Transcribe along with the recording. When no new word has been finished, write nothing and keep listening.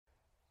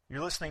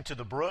You're listening to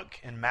The Brook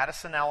in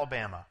Madison,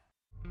 Alabama.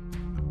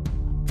 I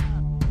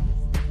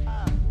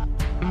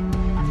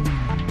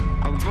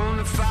want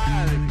a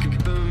fire that can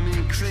burn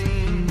me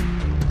clean.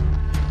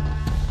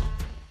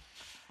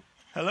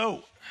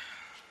 Hello.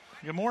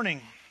 Good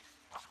morning.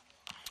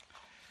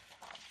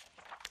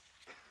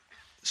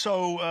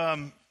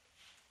 So,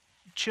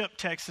 Chip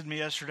texted me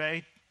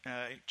yesterday.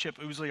 Chip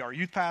Ousley, our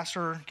youth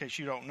pastor, in case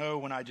you don't know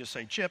when I just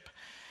say Chip.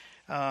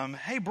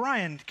 Hey,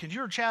 Brian, can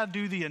you or Chad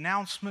do the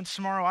announcements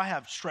tomorrow? I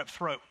have strep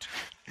throat.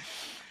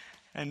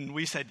 And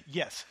we said,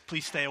 yes,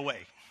 please stay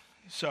away.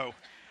 So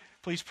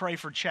please pray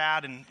for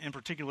Chad and in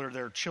particular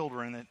their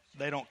children that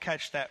they don't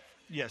catch that.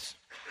 Yes,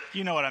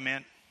 you know what I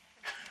meant.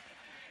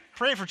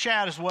 Pray for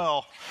Chad as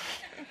well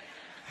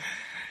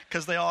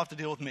because they all have to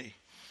deal with me.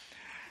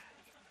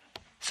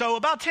 So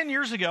about 10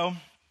 years ago,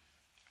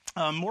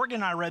 Morgan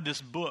and I read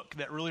this book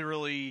that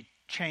really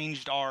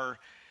changed our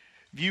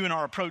view and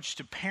our approach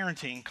to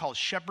parenting called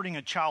Shepherding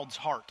a Child's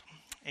Heart.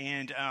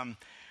 And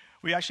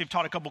we actually have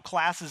taught a couple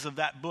classes of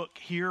that book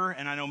here,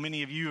 and I know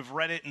many of you have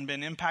read it and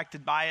been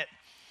impacted by it.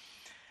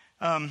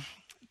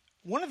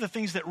 One of the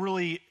things that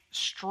really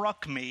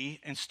struck me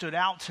and stood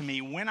out to me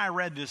when I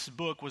read this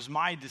book was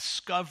my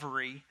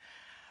discovery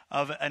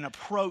of an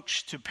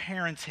approach to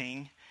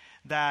parenting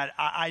that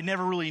I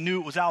never really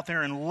knew it was out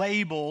there and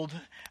labeled,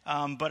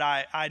 but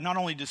I not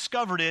only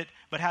discovered it,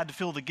 but had to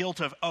feel the guilt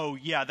of, oh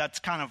yeah, that's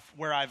kind of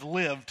where I've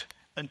lived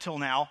until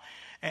now.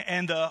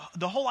 And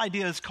the whole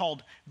idea is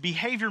called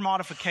behavior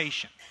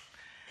modification.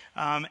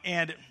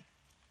 And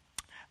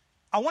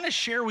I want to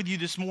share with you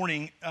this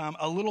morning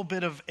a little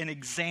bit of an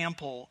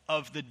example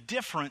of the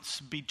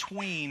difference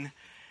between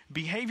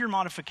behavior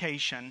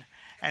modification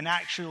and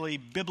actually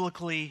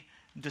biblically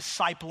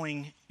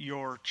discipling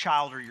your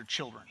child or your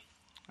children.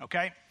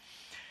 Okay?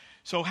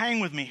 So hang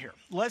with me here.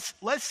 Let's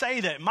say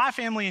that my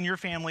family and your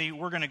family,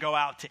 we're going to go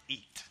out to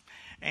eat.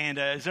 And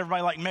does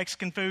everybody like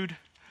Mexican food?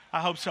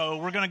 I hope so.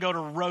 We're going to go to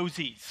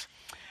Rosie's.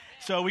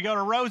 So we go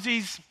to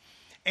Rosie's,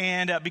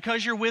 and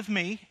because you're with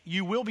me,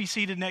 you will be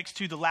seated next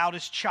to the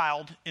loudest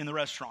child in the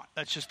restaurant.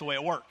 That's just the way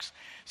it works.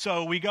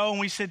 So we go and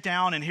we sit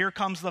down, and here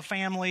comes the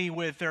family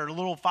with their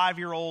little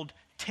 5-year-old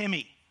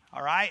Timmy,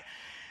 all right?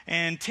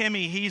 And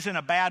Timmy, he's in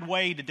a bad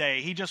way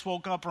today. He just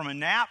woke up from a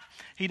nap.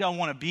 He doesn't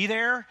want to be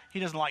there. He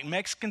doesn't like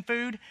Mexican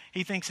food.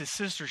 He thinks his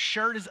sister's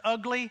shirt is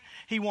ugly.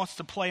 He wants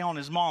to play on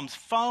his mom's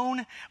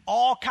phone.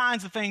 All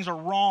kinds of things are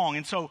wrong.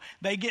 And so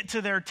they get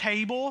to their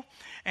table,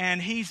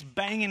 and he's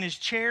banging his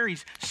chair.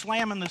 He's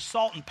slamming the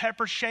salt and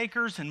pepper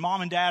shakers, and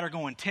mom and dad are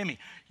going, Timmy,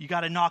 you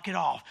got to knock it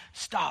off.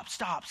 Stop.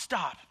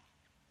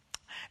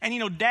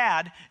 And,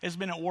 dad has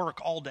been at work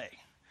all day.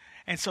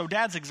 And so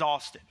dad's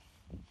exhausted.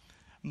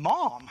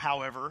 Mom,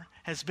 however,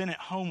 has been at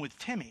home with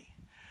Timmy.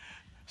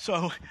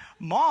 So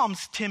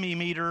mom's Timmy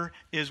meter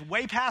is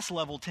way past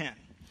level 10.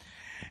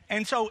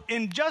 And so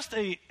in just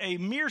a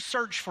mere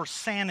search for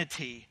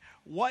sanity,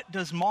 what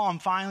does mom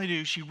finally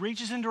do? She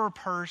reaches into her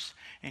purse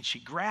and she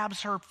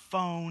grabs her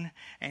phone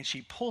and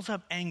she pulls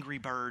up Angry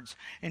Birds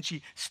and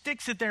she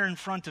sticks it there in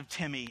front of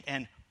Timmy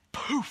and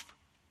poof,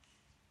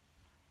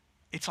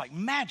 it's like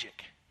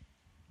magic.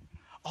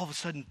 All of a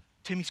sudden,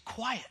 Timmy's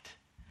quiet.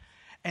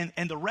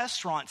 And the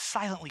restaurant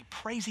silently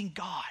praising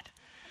God.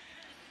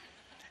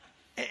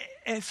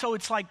 And so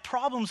it's like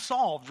problem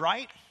solved,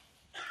 right?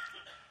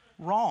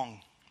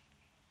 Wrong.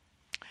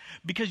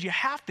 Because you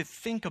have to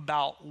think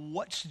about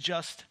what's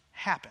just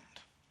happened.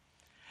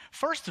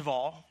 First of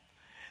all,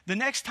 the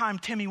next time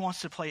Timmy wants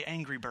to play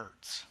Angry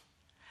Birds,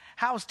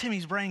 how is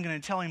Timmy's brain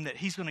going to tell him that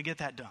he's going to get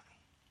that done?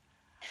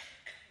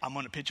 I'm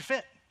going to pitch a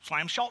fit,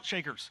 slam salt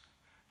shakers,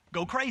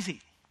 go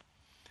crazy.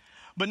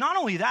 But not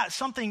only that,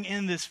 something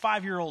in this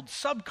 5-year-old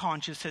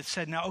subconscious has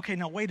said, now,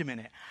 wait a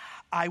minute.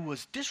 I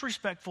was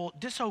disrespectful,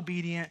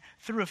 disobedient,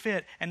 threw a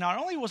fit, and not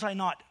only was I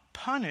not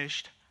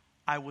punished,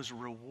 I was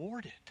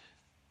rewarded.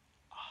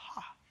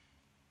 Aha.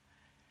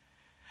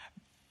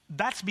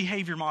 That's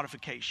behavior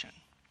modification.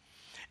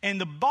 And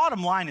the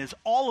bottom line is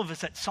all of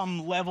us at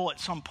some level, at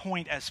some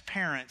point as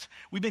parents,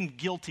 we've been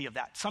guilty of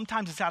that.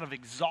 Sometimes it's out of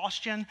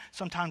exhaustion.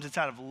 Sometimes it's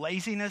out of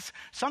laziness.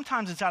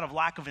 Sometimes it's out of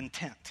lack of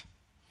intent.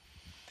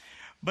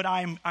 But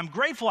I'm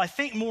grateful. I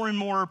think more and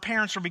more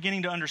parents are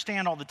beginning to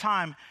understand all the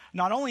time,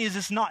 not only is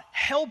this not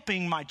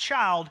helping my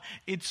child,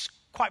 it's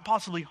quite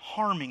possibly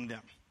harming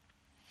them.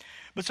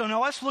 But so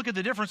now let's look at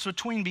the difference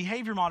between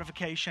behavior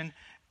modification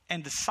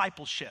and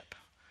discipleship.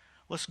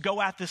 Let's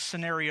go at this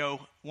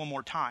scenario one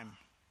more time.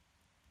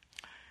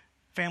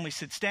 Family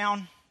sits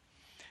down.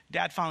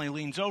 Dad finally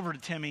leans over to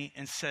Timmy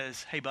and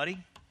says, hey, buddy,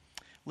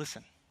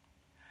 listen,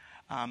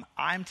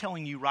 I'm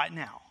telling you right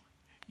now,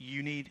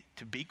 you need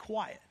to be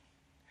quiet.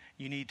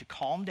 You need to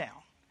calm down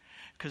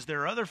because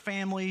there are other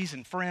families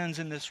and friends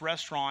in this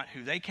restaurant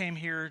who they came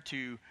here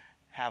to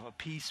have a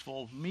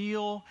peaceful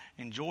meal,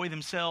 enjoy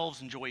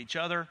themselves, enjoy each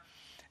other.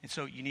 And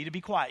so you need to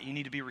be quiet. You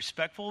need to be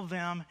respectful of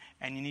them,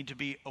 and you need to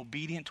be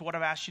obedient to what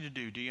I've asked you to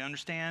do. Do you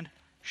understand?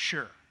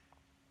 Sure.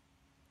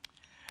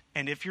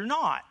 And if you're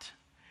not,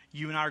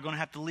 you and I are going to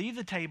have to leave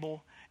the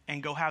table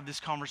and go have this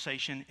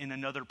conversation in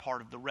another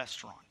part of the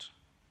restaurant.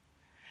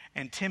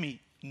 And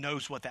Timmy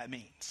knows what that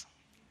means.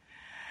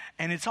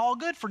 And it's all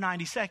good for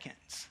 90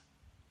 seconds.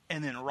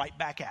 And then right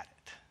back at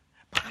it.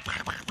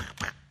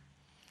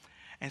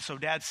 And so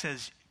Dad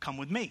says, come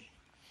with me.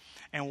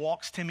 And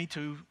walks Timmy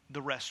to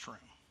the restroom.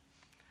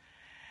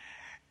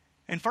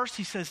 And first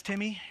he says,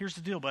 Timmy, here's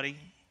the deal, buddy.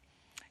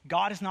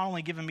 God has not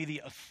only given me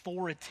the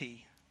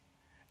authority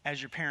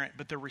as your parent,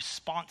 but the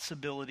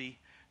responsibility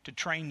to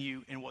train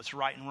you in what's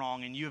right and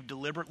wrong. And you have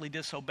deliberately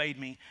disobeyed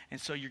me,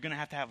 and so you're going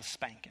to have a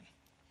spanking.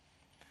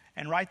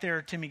 And right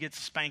there, Timmy gets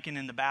a spanking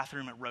in the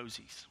bathroom at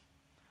Rosie's.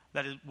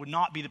 That would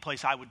not be the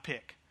place I would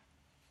pick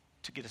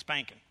to get a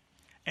spanking.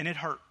 And it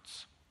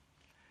hurts.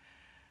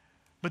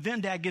 But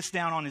then Dad gets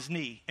down on his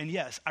knee. And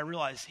yes, I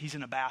realize he's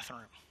in a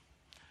bathroom.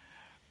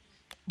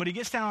 But he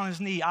gets down on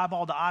his knee,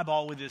 eyeball to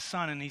eyeball with his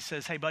son, and he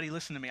says, hey, buddy,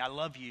 listen to me. I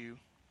love you,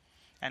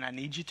 and I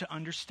need you to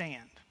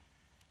understand.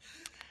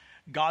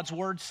 God's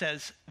word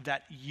says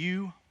that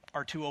you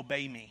are to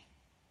obey me,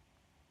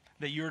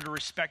 that you're to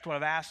respect what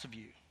I've asked of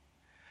you.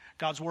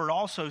 God's word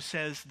also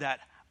says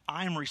that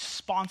I'm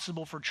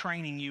responsible for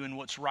training you in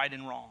what's right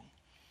and wrong.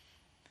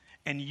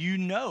 And you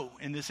know,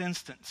 in this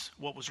instance,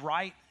 what was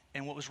right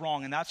and what was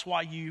wrong, and that's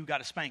why you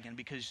got a spanking,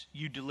 because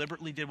you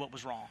deliberately did what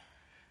was wrong.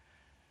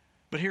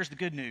 But here's the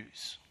good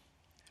news.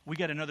 We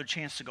get another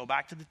chance to go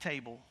back to the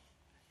table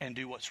and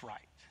do what's right.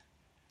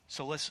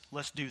 So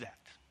let's do that.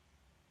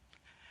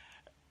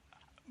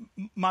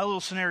 My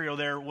little scenario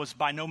there was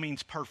by no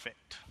means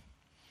perfect.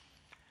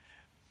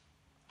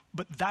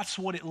 But that's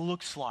what it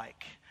looks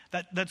like.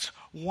 That's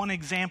one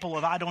example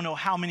of I don't know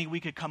how many we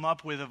could come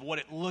up with of what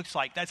it looks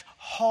like. That's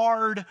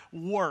hard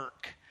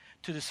work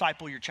to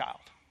disciple your child.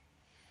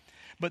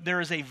 But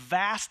there is a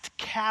vast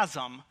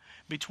chasm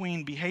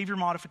between behavior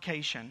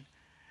modification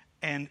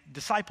and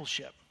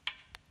discipleship.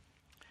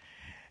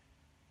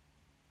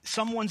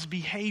 Someone's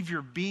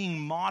behavior being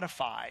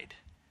modified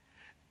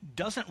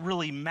doesn't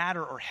really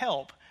matter or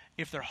help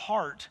if their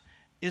heart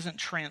isn't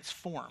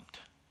transformed.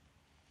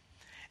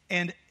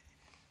 And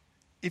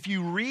if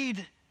you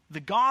read the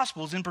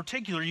Gospels, in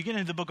particular, you get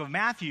into the book of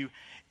Matthew,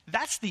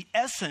 that's the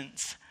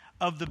essence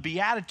of the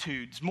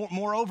Beatitudes.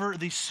 Moreover,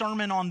 the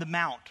Sermon on the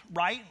Mount,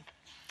 right?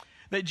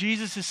 That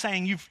Jesus is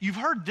saying, you've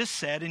heard this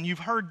said, and you've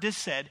heard this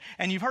said,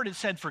 and you've heard it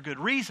said for good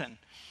reason.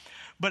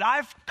 But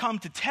I've come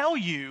to tell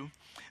you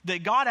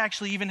that God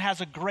actually even has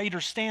a greater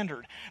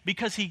standard,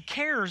 because he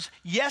cares,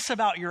 yes,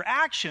 about your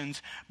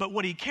actions, but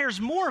what he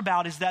cares more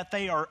about is that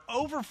they are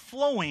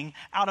overflowing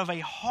out of a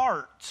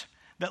heart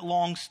that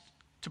longs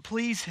to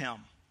please him.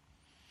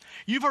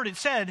 You've heard it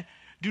said,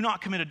 do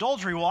not commit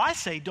adultery. Well, I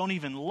say, don't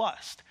even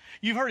lust.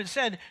 You've heard it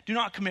said, do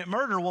not commit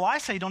murder. Well, I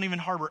say, don't even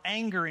harbor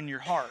anger in your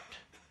heart.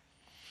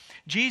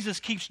 Jesus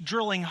keeps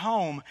drilling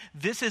home,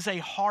 this is a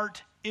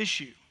heart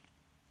issue.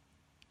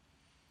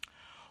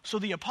 So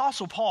the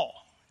Apostle Paul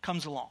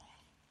comes along.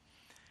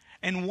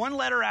 And one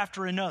letter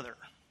after another,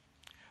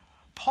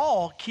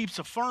 Paul keeps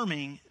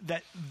affirming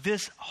that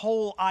this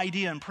whole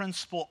idea and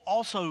principle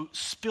also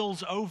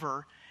spills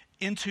over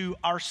into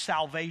our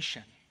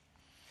salvation.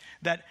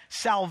 That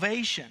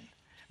salvation,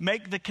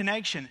 make the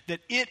connection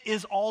that it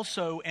is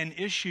also an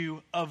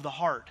issue of the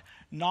heart,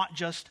 not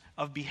just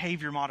of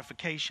behavior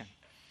modification.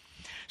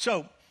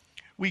 So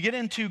we get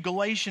into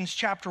Galatians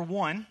chapter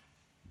 1,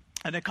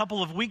 and a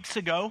couple of weeks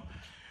ago,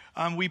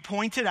 we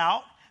pointed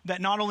out that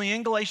not only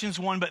in Galatians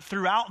 1, but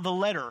throughout the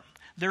letter,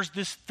 there's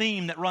this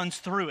theme that runs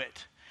through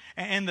it.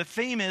 And the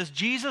theme is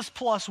Jesus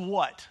plus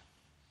what?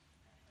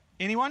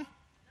 Anyone?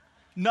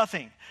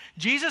 Nothing.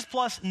 Jesus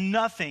plus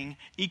nothing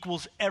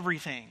equals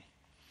everything.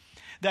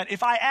 That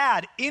if I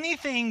add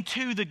anything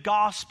to the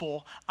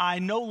gospel, I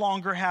no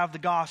longer have the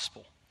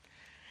gospel.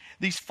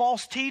 These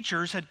false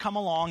teachers had come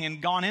along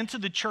and gone into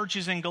the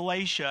churches in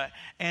Galatia,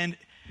 and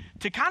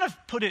to kind of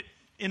put it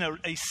in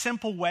a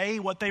simple way,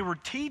 what they were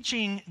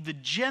teaching the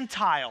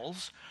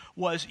Gentiles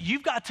was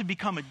you've got to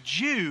become a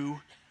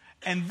Jew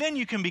and then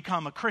you can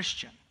become a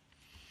Christian.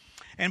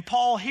 And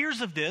Paul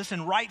hears of this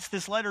and writes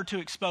this letter to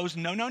expose,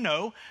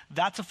 no,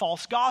 that's a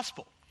false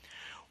gospel.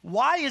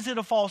 Why is it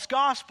a false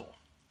gospel?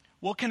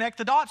 Well, connect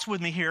the dots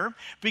with me here,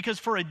 because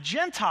for a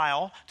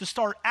Gentile to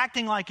start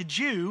acting like a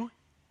Jew,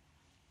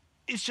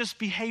 it's just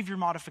behavior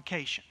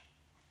modification.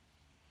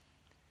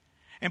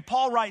 And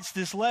Paul writes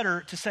this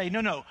letter to say,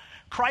 no,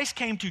 Christ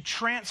came to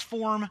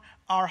transform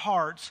our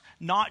hearts,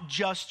 not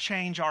just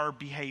change our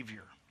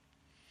behavior.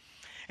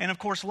 And of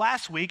course,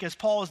 last week, as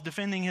Paul is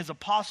defending his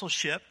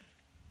apostleship,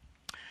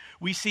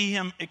 we see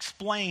him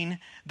explain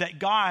that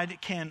God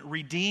can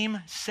redeem,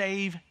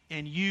 save,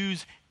 and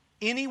use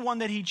anyone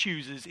that he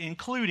chooses,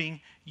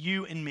 including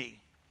you and me.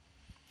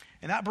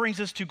 And that brings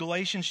us to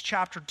Galatians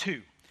chapter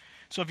 2.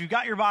 So if you've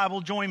got your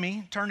Bible, join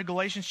me. Turn to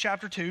Galatians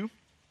chapter 2.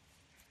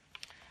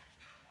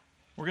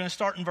 We're going to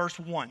start in verse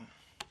 1.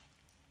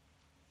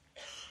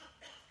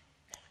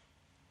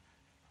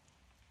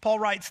 Paul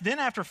writes, then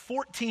after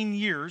 14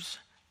 years,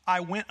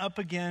 I went up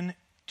again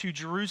to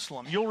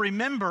Jerusalem. You'll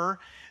remember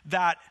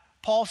that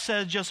Paul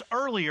said just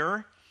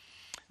earlier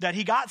that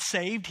he got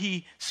saved.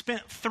 He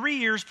spent 3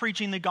 years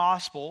preaching the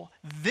gospel.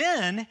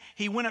 Then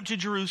he went up to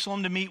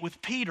Jerusalem to meet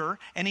with Peter,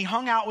 and he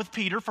hung out with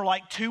Peter for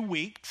like 2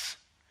 weeks.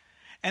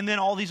 And then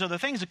all these other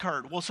things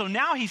occurred. Well, so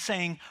now he's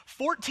saying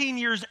 14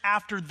 years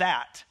after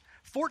that,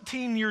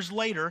 14 years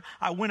later,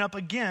 I went up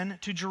again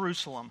to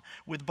Jerusalem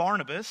with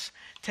Barnabas,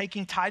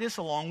 taking Titus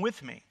along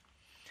with me.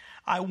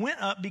 I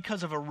went up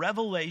because of a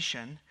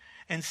revelation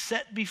and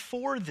set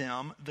before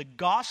them the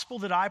gospel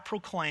that I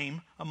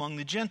proclaim among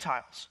the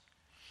Gentiles,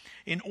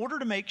 in order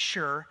to make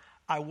sure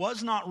I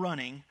was not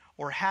running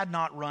or had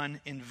not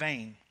run in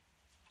vain.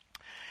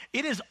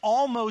 It is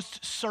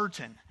almost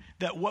certain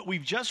that what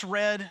we've just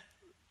read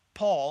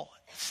Paul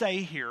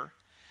say here,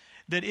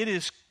 that it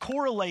is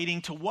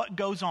correlating to what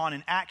goes on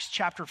in Acts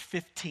chapter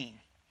 15.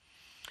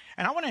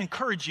 And I want to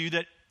encourage you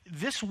that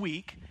this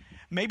week,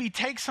 maybe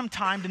take some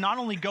time to not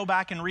only go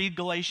back and read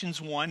Galatians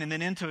 1 and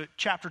then into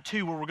chapter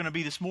 2 where we're going to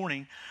be this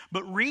morning,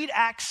 but read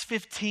Acts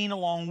 15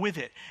 along with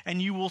it,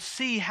 and you will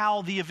see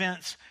how the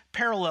events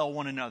parallel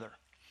one another.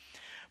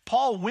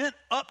 Paul went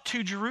up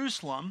to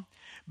Jerusalem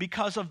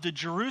because of the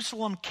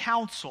Jerusalem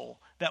council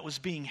that was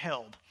being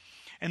held.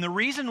 And the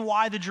reason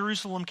why the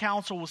Jerusalem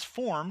council was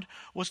formed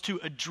was to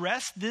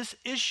address this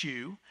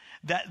issue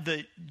that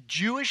the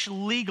Jewish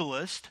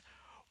legalists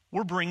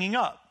were bringing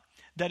up,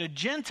 that a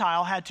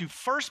Gentile had to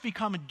first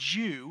become a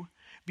Jew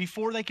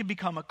before they could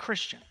become a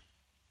Christian.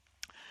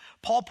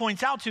 Paul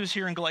points out to us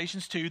here in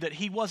Galatians 2 that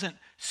he wasn't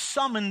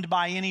summoned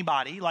by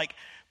anybody, like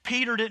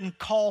Peter didn't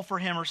call for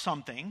him or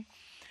something.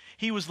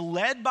 He was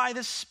led by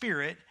the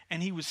Spirit,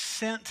 and he was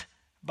sent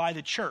by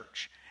the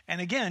church. And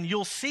again,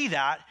 you'll see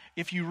that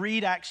if you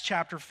read Acts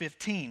chapter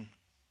 15.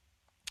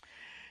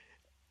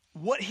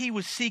 What he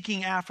was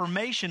seeking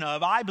affirmation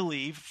of, I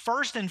believe,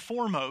 first and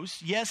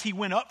foremost, yes, he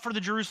went up for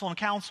the Jerusalem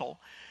council,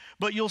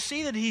 but you'll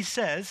see that he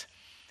says,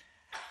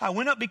 I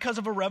went up because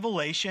of a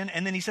revelation,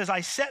 and then he says,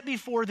 I set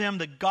before them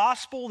the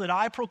gospel that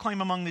I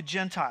proclaim among the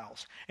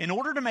Gentiles, in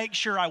order to make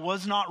sure I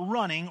was not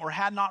running or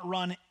had not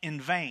run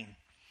in vain.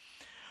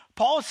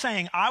 Paul is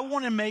saying, I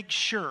want to make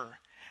sure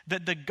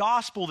that the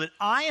gospel that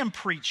I am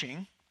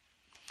preaching,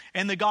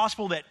 and the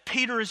gospel that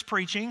Peter is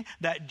preaching,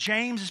 that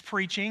James is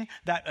preaching,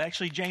 that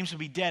actually James would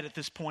be dead at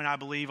this point, I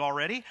believe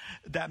already,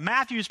 that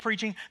Matthew is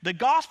preaching, the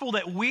gospel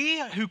that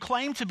we who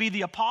claim to be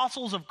the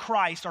apostles of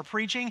Christ are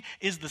preaching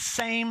is the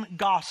same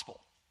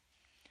gospel.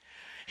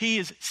 He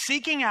is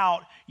seeking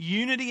out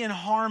unity and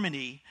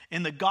harmony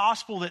in the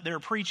gospel that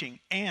they're preaching,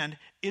 and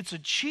it's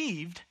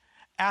achieved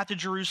at the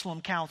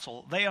Jerusalem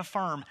council. They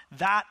affirm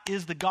that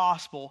is the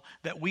gospel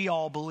that we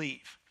all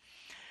believe.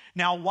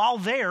 Now, while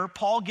there,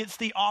 Paul gets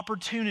the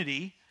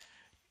opportunity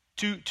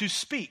to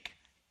speak.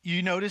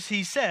 You notice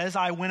he says,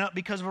 I went up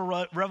because of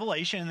a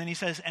revelation, and then he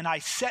says, and I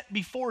set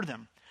before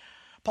them.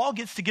 Paul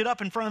gets to get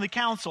up in front of the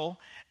council,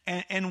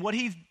 and what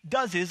he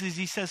does is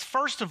he says,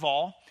 first of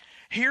all,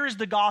 here is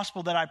the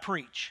gospel that I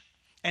preach.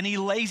 And he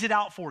lays it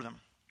out for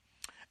them.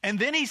 And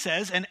then he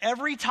says, and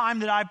every time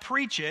that I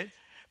preach it,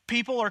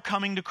 people are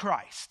coming to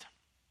Christ.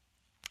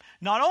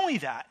 Not only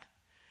that,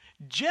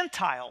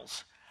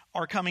 Gentiles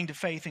are coming to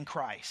faith in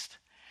Christ.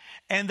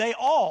 And they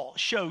all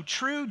show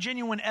true,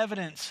 genuine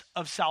evidence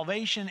of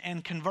salvation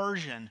and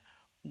conversion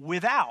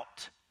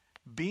without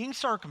being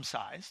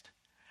circumcised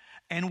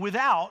and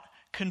without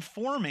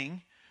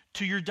conforming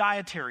to your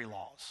dietary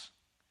laws.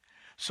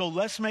 So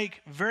let's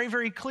make very,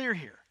 very clear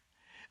here.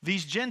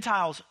 These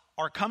Gentiles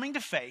are coming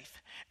to faith,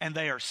 and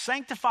they are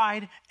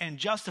sanctified and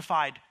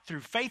justified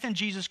through faith in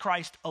Jesus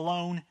Christ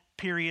alone,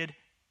 period,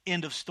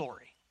 end of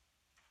story.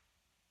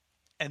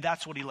 And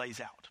that's what he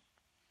lays out.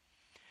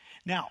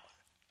 Now,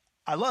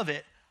 I love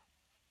it.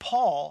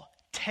 Paul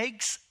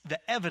takes the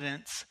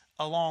evidence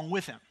along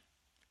with him.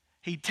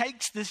 He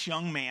takes this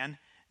young man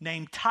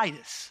named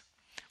Titus.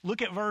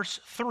 Look at verse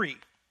 3.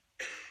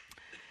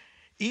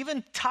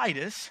 Even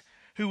Titus,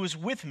 who was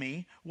with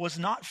me, was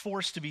not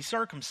forced to be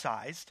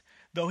circumcised,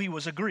 though he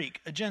was a Greek,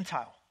 a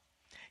Gentile.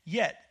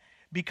 Yet,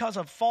 because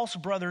of false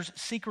brothers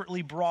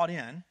secretly brought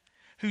in,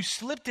 who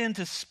slipped in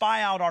to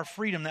spy out our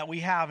freedom that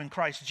we have in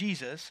Christ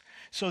Jesus,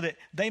 so that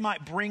they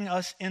might bring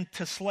us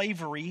into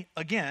slavery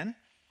again.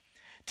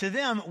 To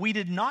them we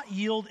did not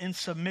yield in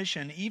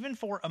submission even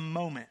for a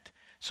moment,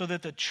 so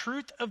that the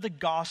truth of the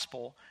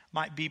gospel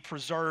might be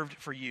preserved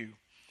for you.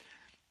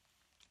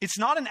 It's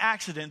not an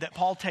accident that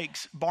Paul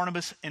takes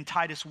Barnabas and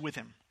Titus with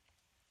him.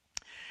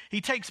 He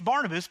takes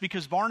Barnabas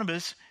because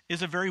Barnabas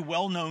is a very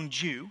well-known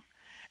Jew,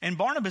 and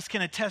Barnabas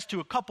can attest to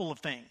a couple of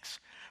things.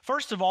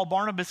 First of all,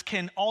 Barnabas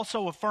can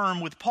also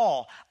affirm with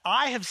Paul,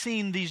 I have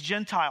seen these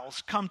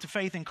Gentiles come to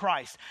faith in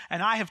Christ,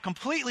 and I have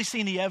completely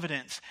seen the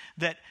evidence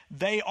that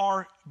they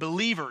are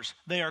believers,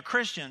 they are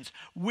Christians,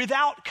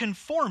 without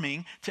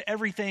conforming to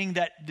everything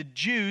that the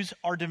Jews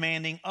are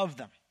demanding of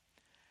them.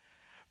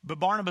 But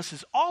Barnabas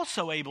is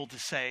also able to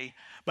say,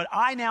 but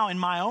I now in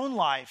my own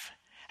life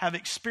have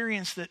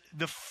experienced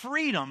the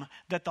freedom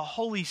that the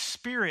Holy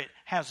Spirit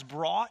has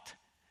brought,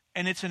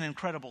 and it's an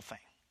incredible thing.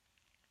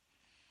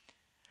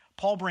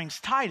 Paul brings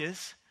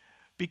Titus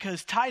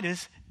because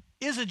Titus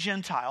is a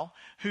Gentile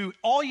who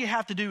all you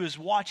have to do is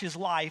watch his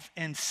life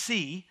and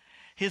see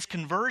his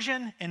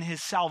conversion and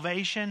his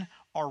salvation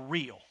are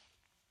real.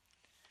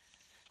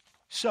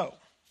 So,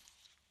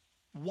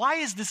 why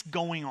is this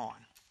going on?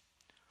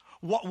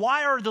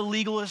 Why are the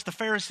legalists, the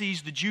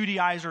Pharisees, the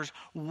Judaizers,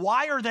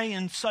 why are they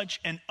in such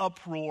an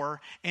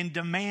uproar and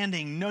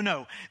demanding,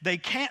 no, they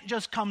can't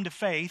just come to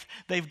faith.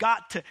 They've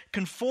got to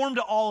conform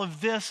to all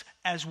of this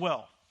as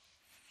well.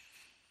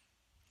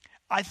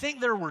 I think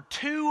there were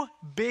two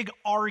big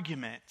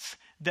arguments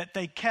that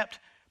they kept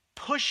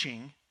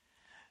pushing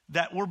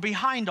that were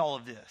behind all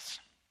of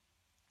this.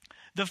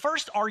 The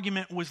first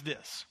argument was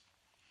this: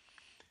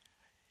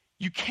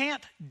 you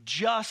can't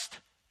just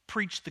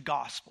preach the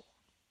gospel.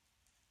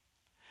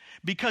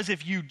 Because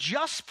if you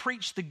just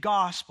preach the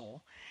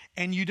gospel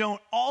and you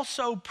don't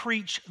also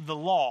preach the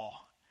law,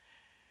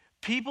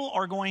 people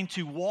are going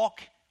to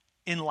walk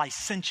in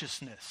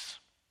licentiousness.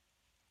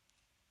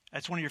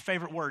 That's one of your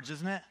favorite words,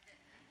 isn't it?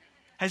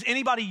 Has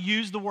anybody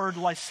used the word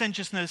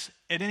licentiousness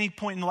at any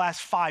point in the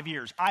last 5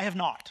 years? I have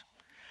not.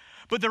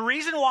 But the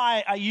reason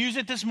why I use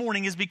it this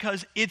morning is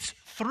because it's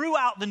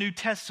throughout the New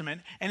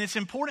Testament and it's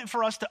important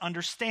for us to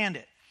understand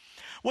it.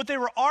 What they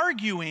were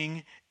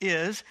arguing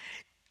is,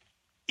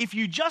 if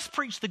you just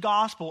preach the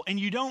gospel and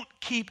you don't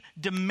keep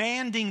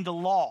demanding the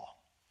law,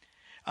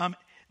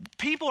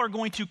 people are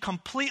going to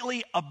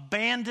completely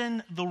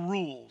abandon the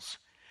rules.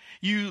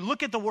 You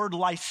look at the word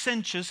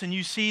licentious and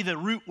you see the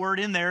root word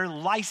in there,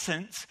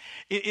 license.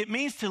 It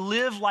means to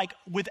live like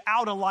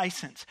without a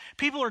license.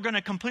 People are going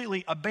to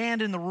completely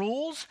abandon the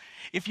rules.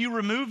 If you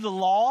remove the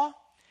law,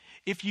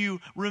 if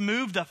you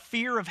remove the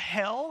fear of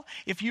hell,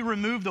 if you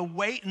remove the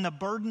weight and the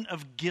burden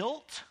of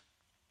guilt,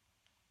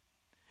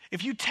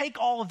 if you take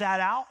all of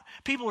that out,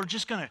 people are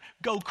just going to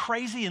go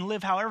crazy and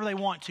live however they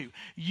want to.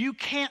 You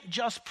can't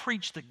just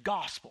preach the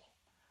gospel.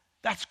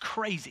 That's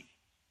crazy.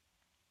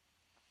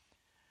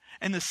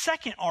 And the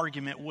second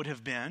argument would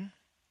have been,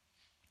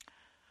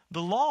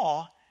 the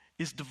law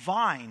is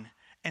divine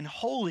and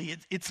holy.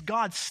 It's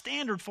God's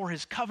standard for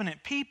his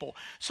covenant people.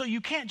 So you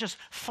can't just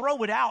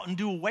throw it out and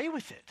do away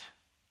with it.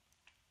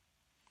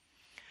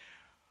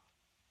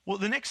 Well,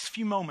 the next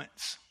few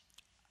moments,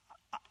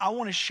 I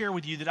want to share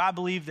with you that I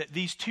believe that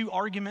these two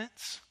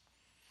arguments,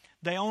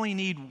 they only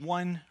need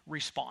one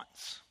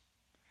response.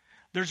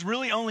 There's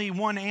really only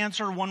one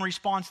answer, one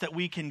response that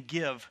we can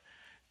give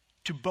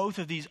to both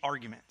of these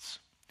arguments.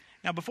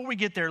 Now, before we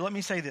get there, let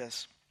me say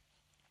this.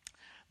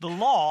 The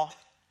law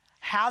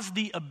has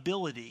the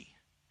ability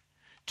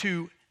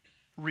to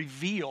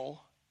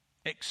reveal,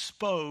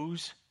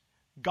 expose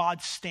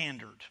God's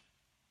standard,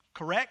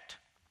 correct?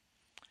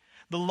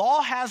 The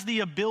law has the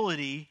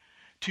ability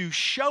to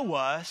show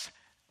us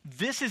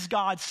this is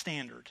God's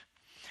standard.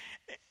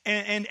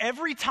 And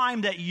every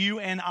time that you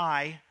and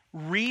I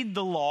read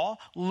the law,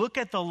 look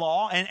at the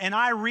law, and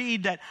I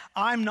read that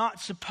I'm not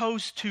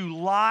supposed to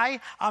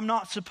lie, I'm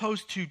not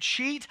supposed to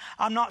cheat,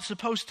 I'm not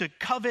supposed to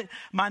covet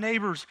my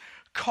neighbor's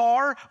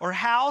car or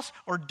house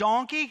or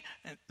donkey.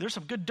 There's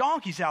some good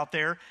donkeys out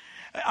there.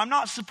 I'm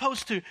not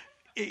supposed to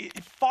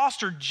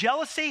foster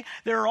jealousy.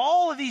 There are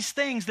all of these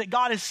things that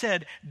God has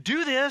said,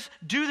 do this,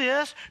 do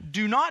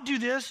not do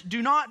this,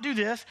 do not do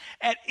this.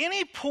 At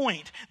any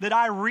point that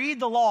I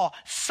read the law,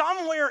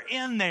 somewhere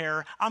in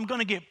there, I'm going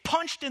to get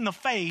punched in the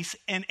face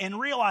and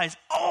realize,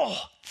 oh,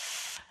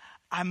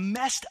 I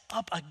messed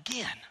up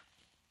again.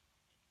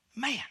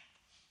 Man.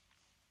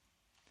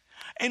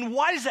 And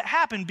why does that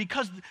happen?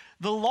 Because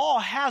the law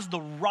has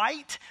the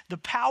right, the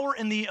power,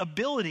 and the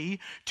ability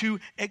to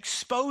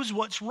expose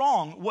what's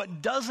wrong,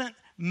 what doesn't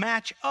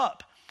match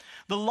up.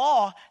 The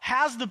law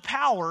has the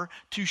power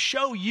to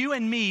show you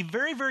and me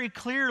very, very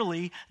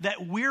clearly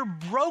that we're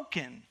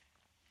broken.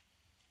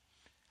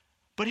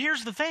 But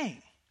here's the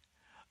thing.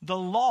 The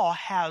law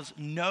has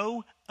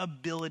no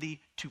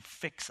ability to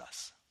fix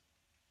us.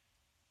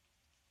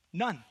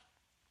 None.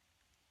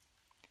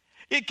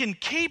 It can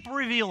keep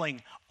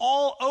revealing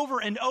all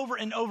over and over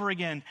and over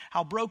again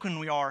how broken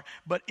we are,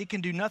 but it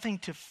can do nothing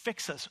to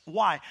fix us.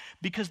 Why?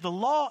 Because the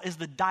law is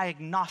the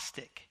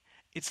diagnostic.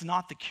 It's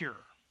not the cure.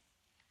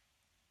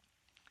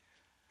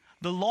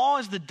 The law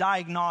is the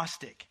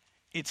diagnostic.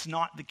 It's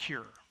not the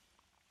cure.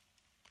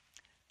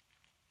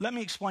 Let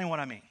me explain what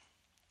I mean.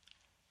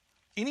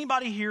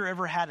 Anybody here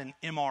ever had an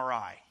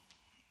MRI?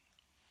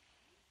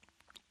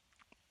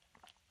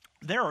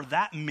 There are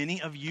that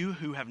many of you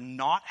who have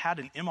not had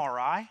an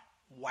MRI?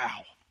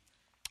 Wow.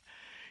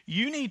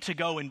 You need to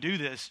go and do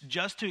this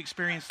just to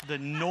experience the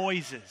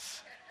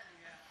noises.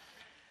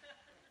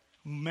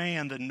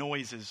 Man, the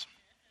noises.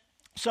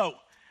 So,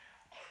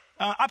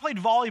 I played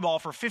volleyball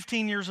for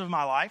 15 years of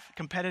my life,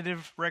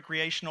 competitive,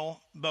 recreational,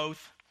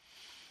 both.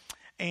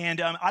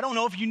 And I don't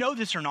know if you know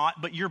this or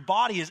not, but your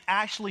body is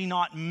actually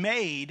not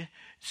made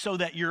so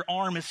that your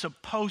arm is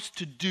supposed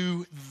to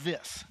do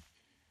this.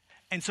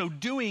 And so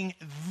doing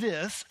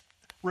this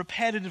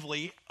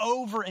repetitively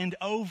over and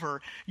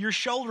over, your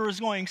shoulder is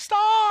going,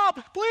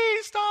 stop,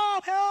 please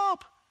stop,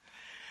 help.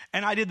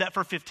 And I did that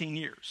for 15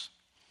 years.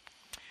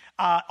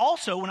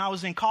 Also, when I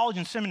was in college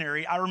and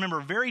seminary, I remember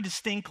very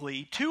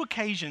distinctly 2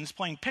 occasions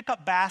playing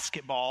pickup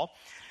basketball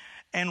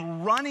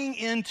and running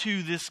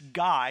into this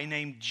guy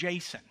named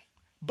Jason.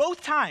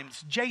 Both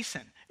times,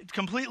 Jason,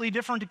 completely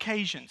different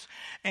occasions.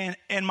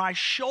 And my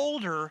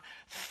shoulder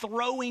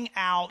throwing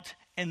out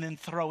and then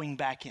throwing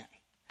back in.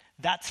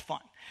 That's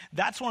fun.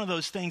 That's one of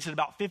those things that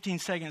about 15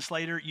 seconds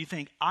later, you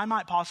think, I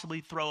might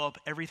possibly throw up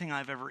everything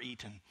I've ever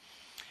eaten.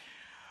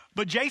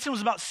 But Jason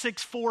was about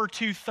 6'4",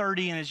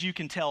 230, and as you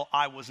can tell,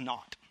 I was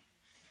not.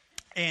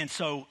 And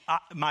so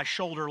my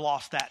shoulder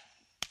lost that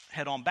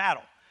head-on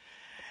battle.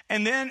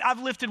 And then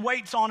I've lifted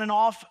weights on and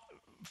off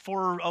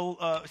for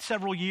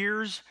several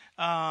years,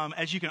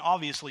 as you can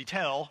obviously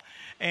tell.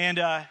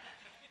 And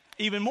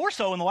even more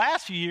so in the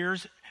last few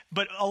years,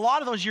 but a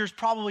lot of those years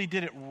probably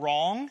did it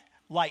wrong.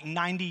 Like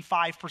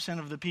 95%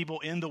 of the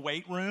people in the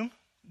weight room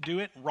do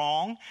it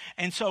wrong.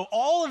 And so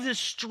all of this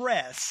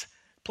stress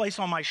placed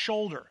on my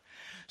shoulder.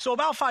 So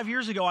about 5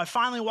 years ago, I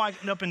finally wound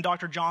up in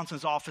Dr.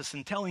 Johnson's office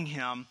and telling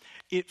him,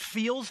 it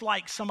feels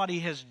like somebody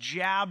has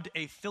jabbed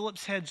a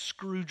Phillips head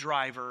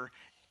screwdriver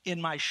in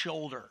my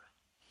shoulder.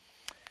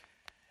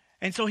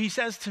 And so he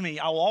says to me,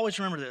 I will always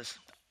remember this,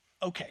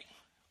 okay,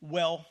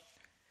 well,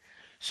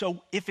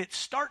 so if it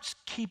starts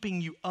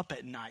keeping you up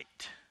at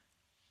night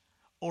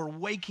or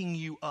waking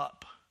you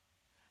up,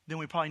 then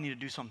we probably need to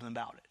do something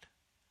about it.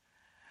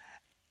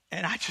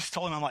 And I just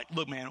told him, I'm like,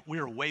 look, man, we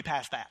are way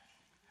past that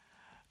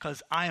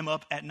because I am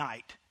up at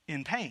night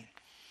in pain.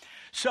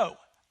 So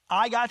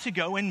I got to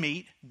go and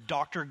meet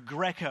Dr.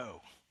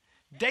 Greco.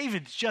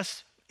 David's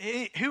just,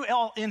 who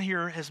else in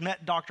here has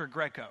met Dr.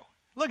 Greco?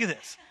 Look at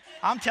this.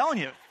 I'm telling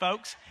you,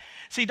 folks.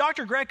 See,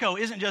 Dr. Greco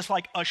isn't just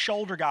like a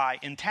shoulder guy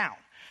in town.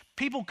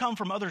 People come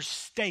from other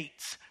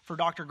states for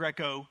Dr.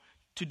 Greco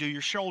to do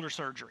your shoulder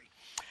surgery.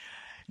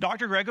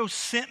 Dr. Greco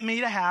sent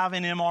me to have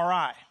an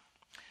MRI.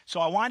 So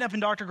I wind up in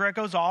Dr.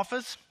 Greco's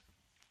office,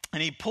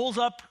 and he pulls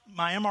up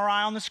my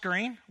MRI on the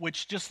screen,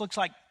 which just looks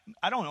like,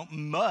 I don't know,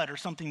 mud or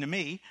something to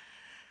me.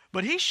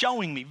 But he's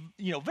showing me,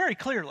 very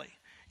clearly.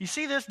 You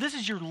see this? This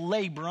is your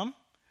labrum,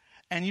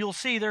 and you'll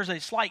see there's a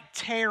slight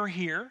tear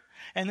here.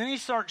 And then he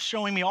starts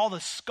showing me all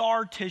the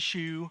scar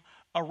tissue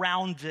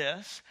around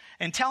this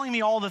and telling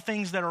me all the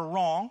things that are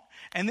wrong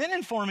and then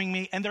informing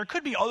me, and there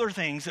could be other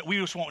things that we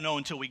just won't know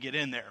until we get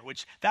in there,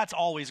 which that's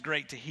always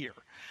great to hear.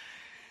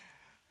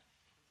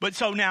 But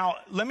so now,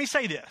 let me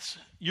say this.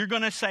 You're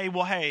going to say,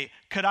 well, hey,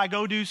 could I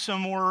go do some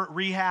more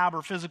rehab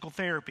or physical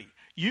therapy?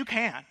 You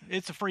can.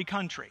 It's a free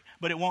country,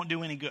 but it won't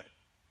do any good.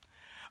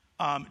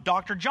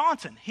 Dr.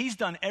 Johnson, he's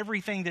done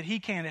everything that he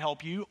can to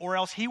help you, or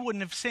else he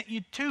wouldn't have sent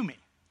you to me.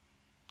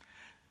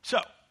 So,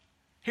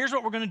 here's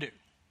what we're going to do.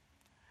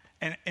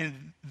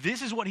 And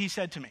this is what he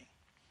said to me.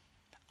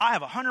 I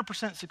have a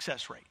 100%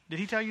 success rate. Did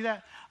he tell you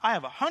that? I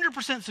have a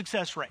 100%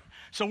 success rate.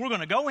 So we're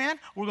going to go in,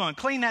 we're going to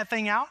clean that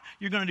thing out,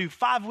 you're going to do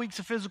 5 weeks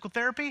of physical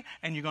therapy,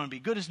 and you're going to be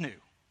good as new.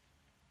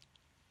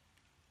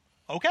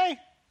 Okay,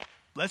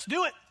 let's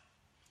do it.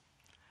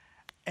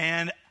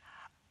 And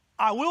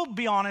I will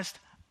be honest,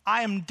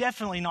 I am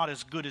definitely not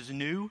as good as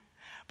new,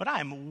 but I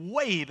am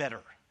way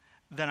better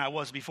than I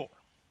was before.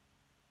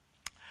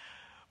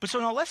 But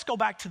so now let's go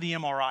back to the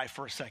MRI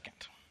for a second.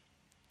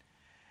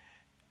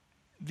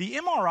 The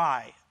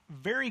MRI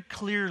very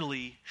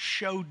clearly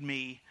showed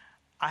me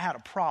I had a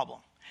problem.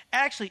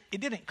 Actually, it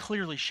didn't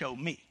clearly show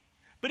me,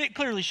 but it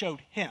clearly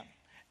showed him,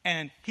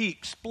 and he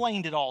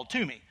explained it all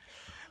to me.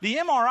 The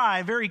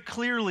MRI very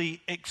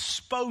clearly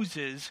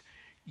exposes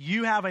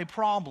you have a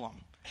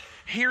problem.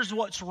 Here's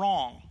what's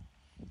wrong.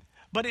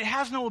 But it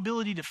has no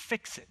ability to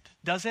fix it,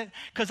 does it?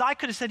 Because I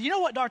could have said, you know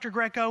what, Dr.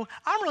 Greco,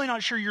 I'm really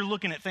not sure you're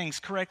looking at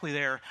things correctly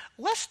there.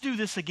 Let's do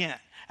this again.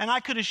 And I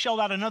could have shelled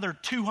out another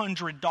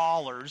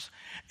 $200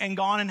 and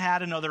gone and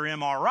had another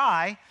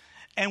MRI,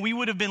 and we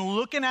would have been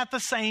looking at the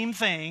same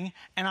thing,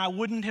 and I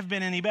wouldn't have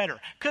been any better.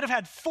 Could have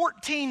had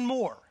 14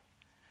 more,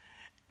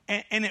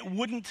 and it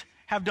wouldn't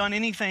have done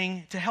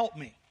anything to help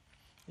me.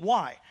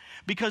 Why?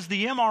 Because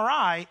the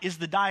MRI is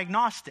the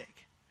diagnostic,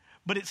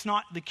 but it's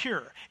not the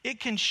cure.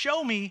 It can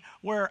show me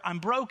where I'm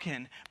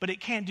broken, but it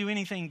can't do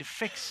anything to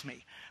fix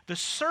me. The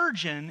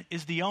surgeon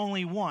is the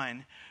only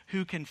one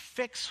who can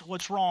fix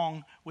what's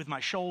wrong with my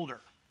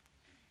shoulder.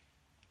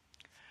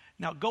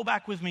 Now, go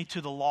back with me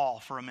to the law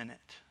for a minute.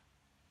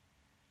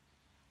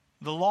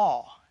 The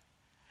law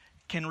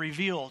can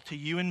reveal to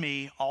you and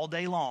me all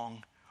day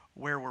long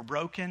where we're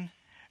broken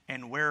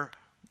and where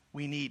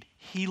we need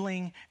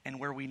healing and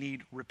where we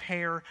need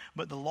repair,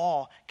 but the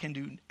law can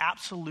do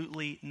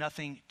absolutely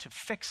nothing to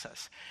fix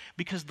us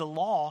because the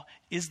law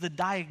is the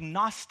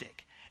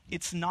diagnostic.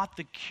 It's not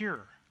the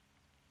cure.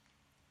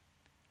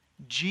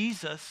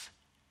 Jesus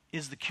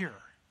is the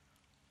cure.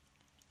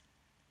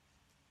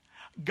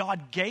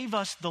 God gave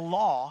us the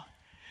law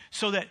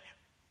so that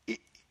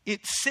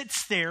it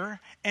sits there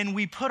and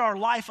we put our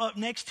life up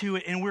next to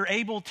it and we're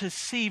able to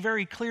see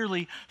very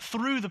clearly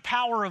through the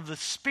power of the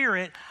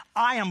Spirit,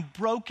 I am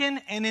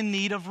broken and in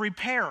need of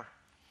repair.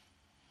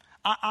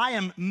 I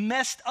am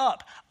messed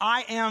up.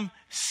 I am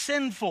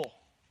sinful.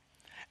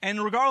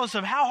 And regardless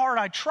of how hard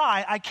I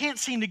try, I can't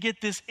seem to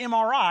get this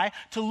MRI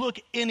to look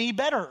any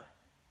better.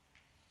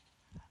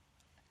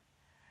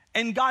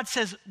 And God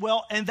says,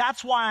 well, and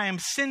that's why I am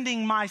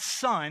sending my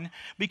son,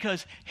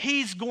 because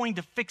he's going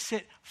to fix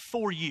it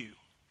for you.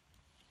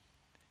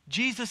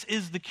 Jesus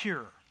is the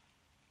cure.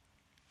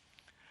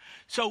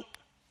 So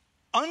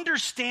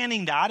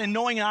understanding that and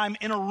knowing I'm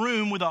in a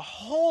room with a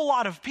whole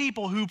lot of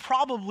people who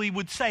probably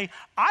would say,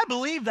 I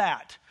believe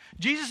that.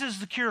 Jesus is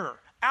the cure.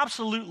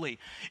 Absolutely.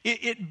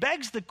 It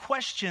begs the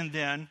question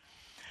then,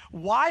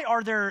 why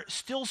are there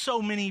still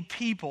so many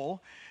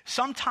people,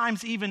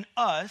 sometimes even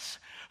us,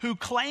 who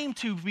claim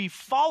to be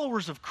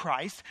followers of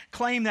Christ,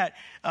 claim that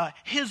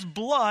his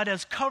blood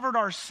has covered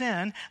our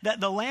sin, that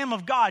the Lamb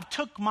of God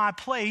took my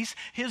place,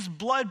 his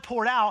blood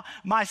poured out,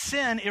 my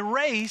sin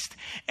erased,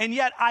 and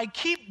yet I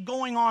keep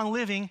going on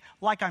living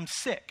like I'm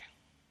sick?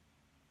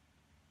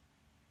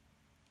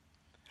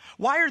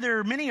 Why are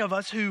there many of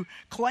us who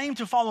claim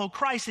to follow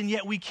Christ and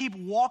yet we keep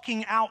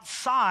walking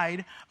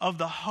outside of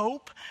the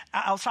hope,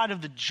 outside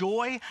of the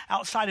joy,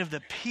 outside of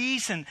the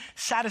peace and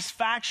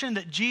satisfaction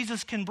that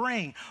Jesus can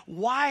bring?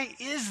 Why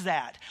is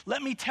that?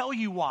 Let me tell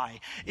you why.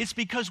 It's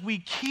because we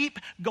keep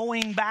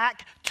going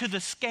back to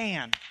the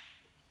scan.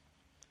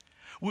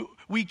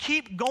 We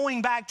keep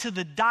going back to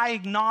the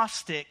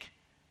diagnostic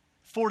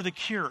for the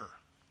cure.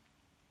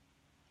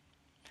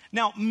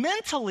 Now,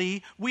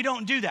 mentally, we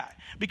don't do that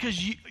because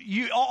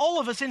all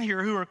of us in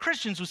here who are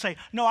Christians would say,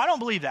 no, I don't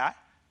believe that.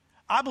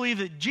 I believe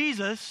that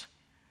Jesus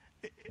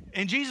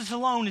and Jesus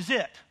alone is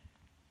it.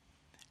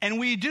 And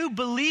we do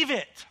believe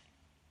it.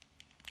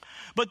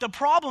 But the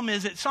problem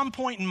is at some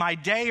point in my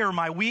day or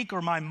my week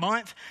or my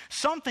month,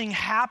 something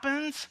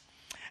happens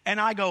and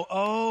I go,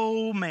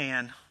 oh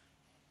man,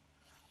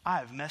 I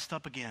have messed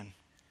up again.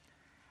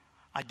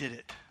 I did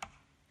it.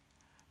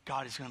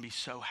 God is going to be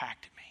so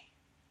hacked at me.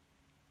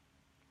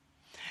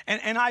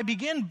 And I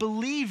begin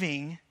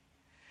believing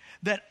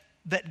that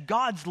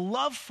God's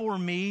love for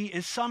me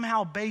is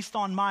somehow based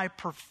on my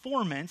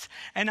performance.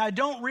 And I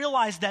don't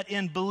realize that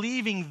in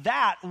believing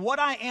that, what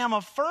I am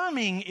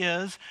affirming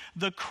is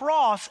the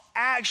cross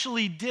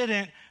actually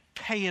didn't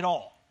pay it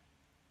all.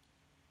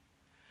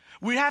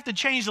 We'd have to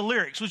change the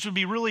lyrics, which would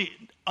be really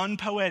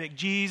unpoetic.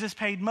 Jesus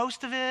paid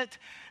most of it.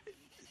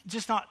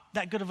 Just not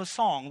that good of a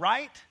song,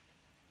 right?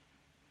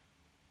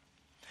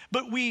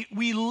 But we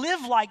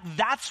live like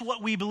that's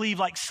what we believe,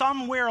 like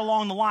somewhere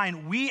along the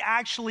line, we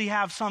actually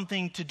have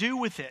something to do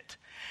with it.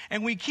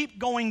 And we keep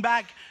going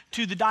back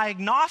to the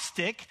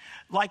diagnostic,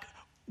 like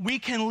we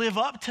can live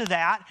up to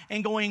that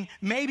and going,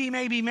 maybe,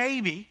 maybe,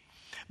 maybe.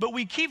 But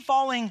we keep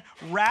falling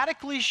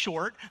radically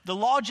short. The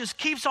law just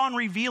keeps on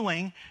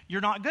revealing,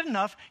 you're not good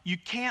enough. You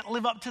can't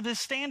live up to this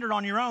standard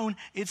on your own.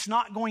 It's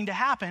not going to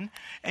happen.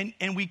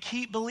 And we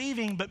keep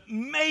believing, but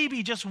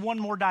maybe just one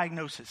more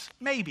diagnosis,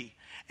 maybe.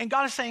 And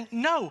God is saying,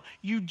 no,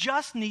 you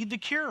just need the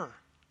cure.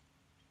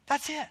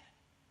 That's it.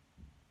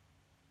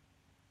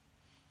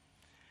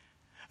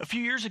 A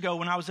few years ago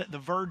when I was at the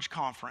Verge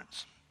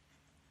conference,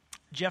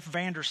 Jeff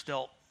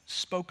Vanderstelt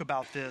spoke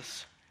about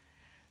this,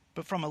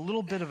 but from a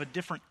little bit of a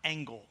different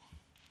angle.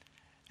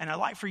 And I'd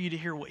like for you to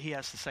hear what he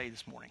has to say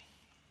this morning.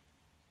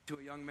 To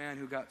a young man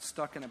who got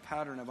stuck in a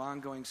pattern of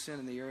ongoing sin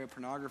in the area of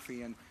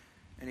pornography, and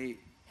he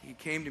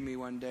came to me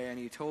one day and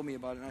he told me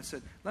about it, and I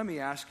said, let me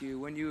ask you,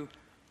 when you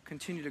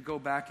continue to go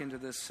back into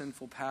this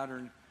sinful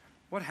pattern,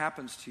 what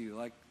happens to you?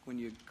 Like when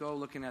you go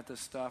looking at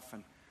this stuff,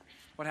 and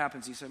what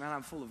happens? He said, man,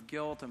 I'm full of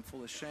guilt, I'm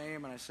full of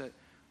shame. And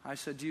I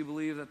said, do you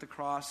believe that the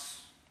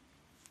cross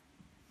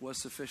was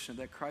sufficient,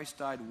 that Christ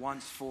died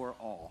once for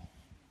all?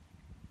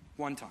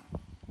 One time.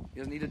 He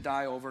doesn't need to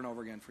die over and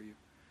over again for you.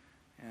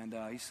 And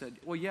he said,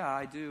 well, yeah,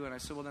 I do. And I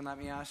said, well, then let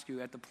me ask you,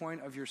 at the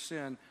point of your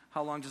sin,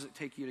 how long does it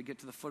take you to get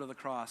to the foot of the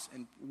cross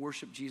and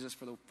worship Jesus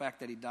for the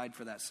fact that he died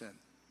for that sin?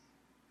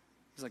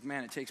 He's like,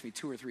 man, it takes me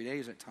 2 or 3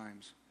 days at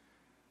times.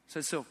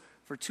 So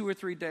for 2 or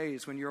 3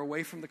 days, when you're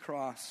away from the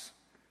cross,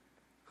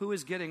 who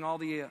is getting all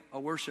the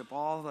worship,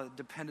 all the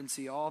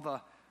dependency, all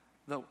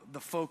the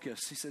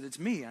focus? He said, it's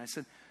me. And I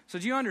said, so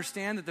do you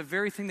understand that the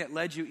very thing that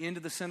led you into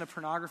the sin of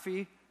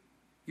pornography,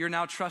 you're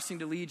now trusting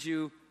to lead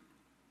you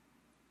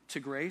to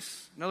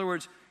grace? In other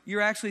words,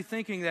 you're actually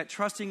thinking that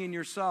trusting in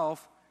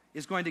yourself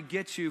is going to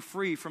get you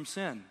free from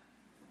sin.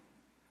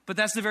 But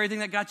that's the very thing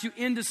that got you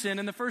into sin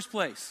in the first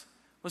place,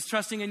 was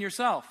trusting in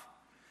yourself.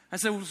 I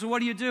said, well, so what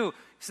do you do?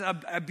 He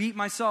said, I beat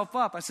myself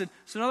up. I said,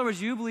 so in other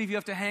words, you believe you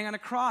have to hang on a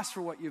cross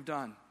for what you've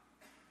done.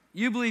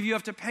 You believe you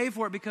have to pay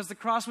for it because the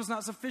cross was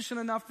not sufficient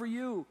enough for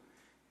you.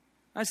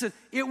 I said,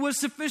 it was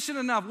sufficient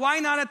enough. Why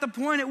not at the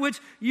point at which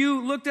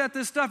you looked at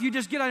this stuff, you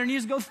just get on your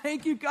knees and go,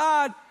 thank you,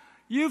 God.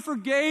 You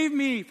forgave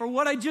me for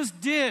what I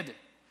just did.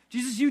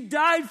 Jesus, you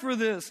died for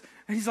this.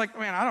 And he's like,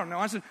 man, I don't know.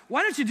 I said,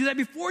 why don't you do that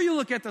before you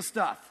look at the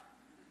stuff?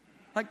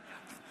 Like,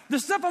 the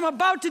stuff I'm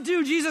about to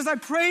do, Jesus, I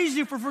praise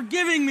you for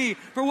forgiving me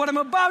for what I'm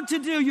about to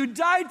do. You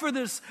died for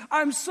this.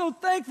 I'm so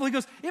thankful. He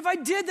goes, if I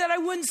did that, I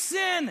wouldn't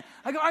sin.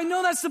 I go, I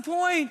know that's the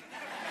point.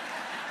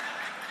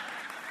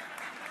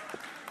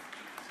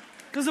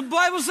 Because the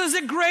Bible says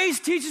that grace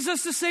teaches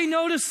us to say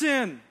no to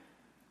sin.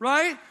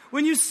 right?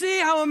 When you see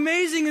how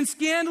amazing and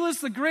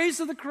scandalous the grace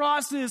of the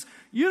cross is,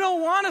 you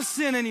don't want to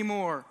sin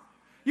anymore.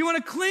 You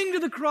want to cling to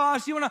the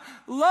cross. You want to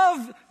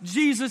love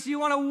Jesus. You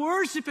want to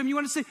worship him. You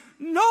want to say,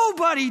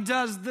 nobody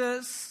does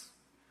this.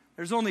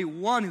 There's only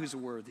one who's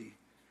worthy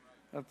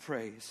of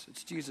praise.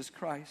 It's Jesus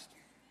Christ.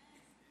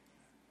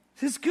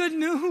 It's good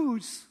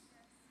news.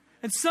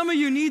 And some of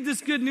you need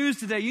this good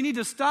news today. You need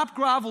to stop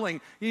groveling.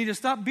 You need to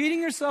stop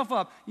beating yourself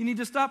up. You need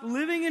to stop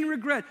living in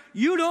regret.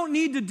 You don't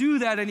need to do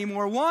that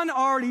anymore. One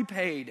already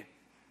paid.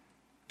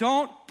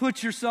 Don't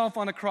put yourself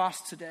on a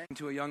cross today.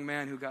 To a young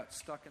man who got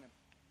stuck in a...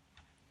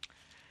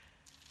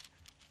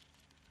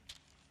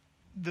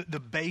 The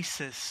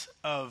basis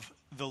of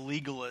the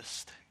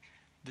legalist,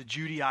 the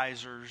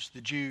Judaizers, the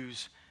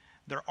Jews,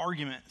 their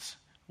arguments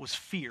was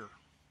fear.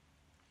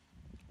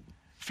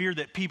 Fear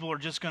that people are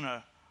just going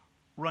to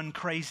run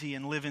crazy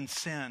and live in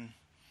sin.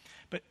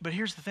 But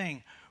here's the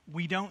thing.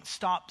 We don't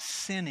stop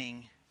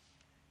sinning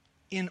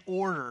in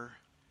order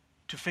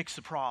to fix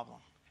the problem.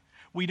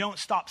 We don't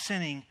stop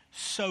sinning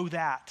so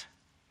that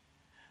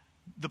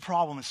the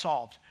problem is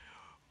solved.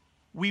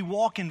 We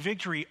walk in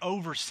victory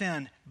over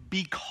sin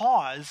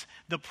because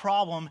the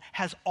problem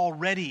has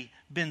already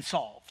been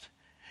solved.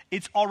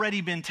 It's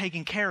already been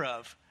taken care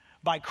of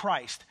by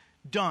Christ.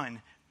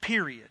 Done.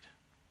 Period.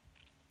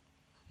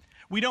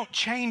 We don't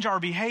change our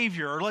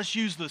behavior, or let's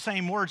use the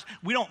same words.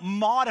 We don't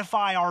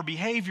modify our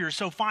behavior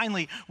so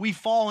finally we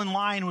fall in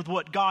line with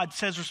what God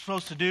says we're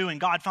supposed to do,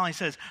 and God finally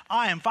says,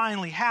 I am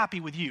finally happy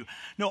with you.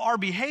 No, our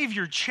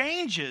behavior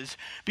changes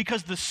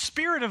because the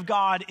Spirit of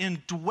God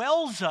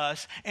indwells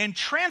us and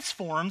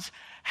transforms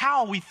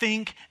how we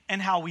think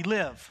and how we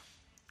live.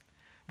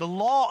 The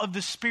law of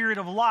the Spirit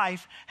of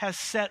life has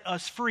set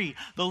us free.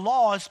 The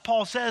law, as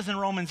Paul says in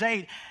Romans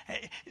 8,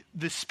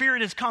 the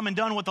Spirit has come and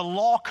done what the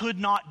law could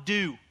not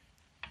do.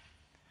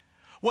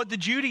 What the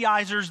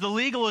Judaizers, the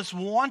legalists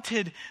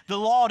wanted the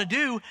law to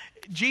do,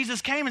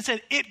 Jesus came and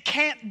said, it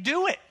can't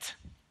do it.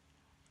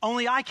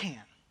 Only I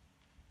can.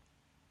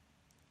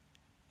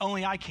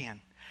 Only I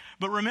can.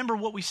 But remember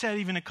what we said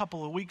even a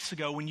couple of weeks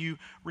ago. When you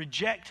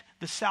reject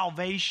the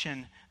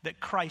salvation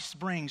that Christ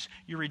brings,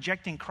 you're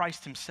rejecting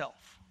Christ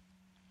himself.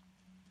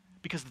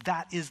 Because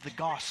that is the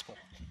gospel.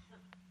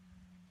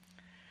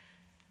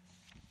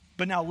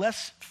 But now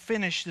let's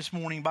finish this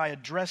morning by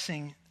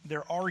addressing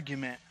their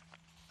argument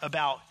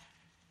about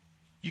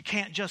you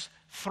can't just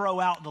throw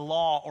out the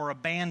law or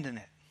abandon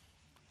it.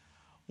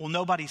 Well,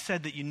 nobody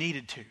said that you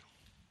needed to.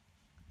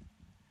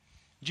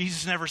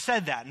 Jesus never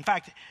said that. In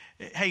fact,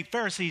 hey,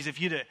 Pharisees,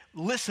 if you'd have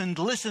listened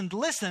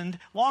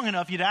long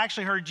enough, you'd have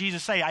actually heard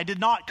Jesus say, I did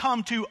not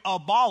come to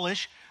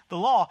abolish the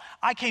law.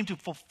 I came to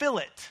fulfill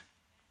it.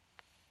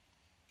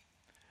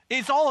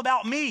 It's all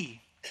about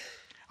me.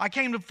 I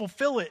came to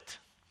fulfill it.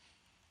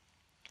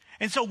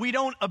 And so we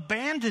don't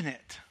abandon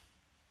it.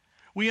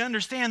 We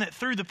understand that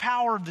through the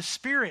power of the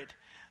Spirit,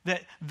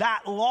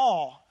 that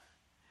law,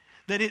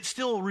 that it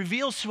still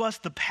reveals to us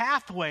the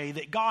pathway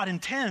that God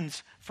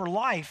intends for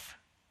life.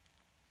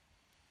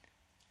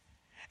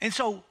 And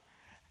so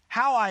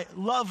how I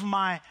love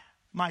my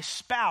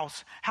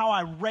spouse, how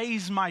I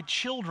raise my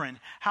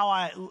children, how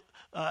I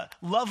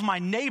love my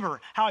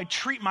neighbor, how I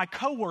treat my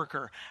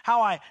coworker,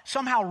 how I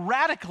somehow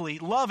radically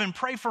love and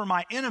pray for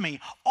my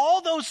enemy.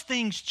 All those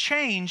things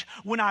change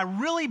when I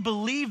really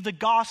believe the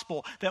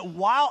gospel that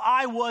while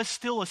I was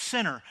still a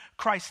sinner,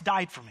 Christ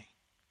died for me.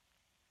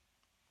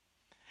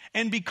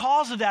 And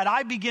because of that,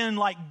 I begin,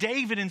 like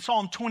David in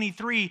Psalm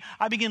 23,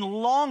 I begin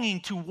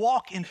longing to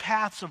walk in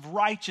paths of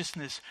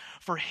righteousness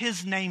for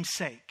his name's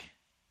sake.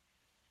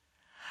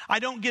 I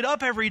don't get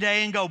up every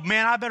day and go,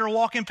 man, I better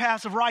walk in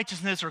paths of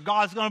righteousness or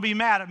God's going to be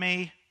mad at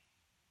me.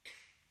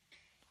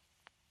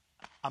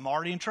 I'm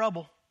already in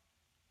trouble.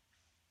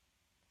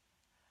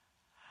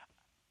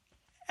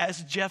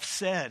 As Jeff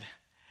said,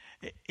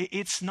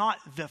 it's not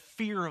the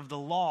fear of the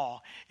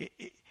law.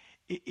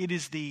 It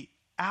is the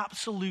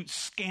absolute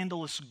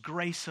scandalous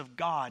grace of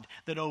God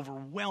that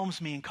overwhelms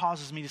me and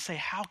causes me to say,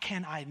 how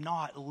can I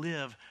not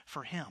live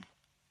for him?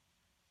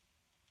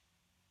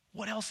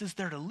 What else is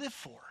there to live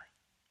for?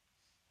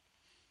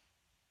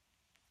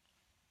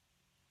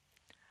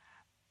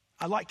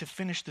 I'd like to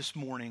finish this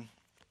morning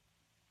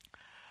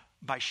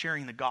by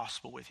sharing the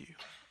gospel with you.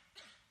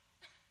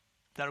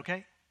 Is that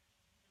okay?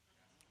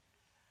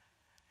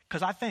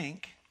 Because I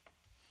think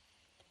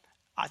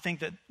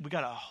that we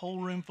got a whole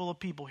room full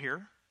of people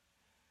here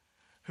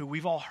who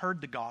we've all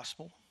heard the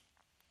gospel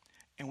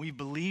and we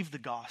believe the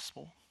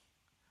gospel,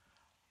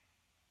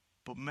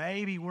 but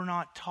maybe we're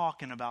not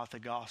talking about the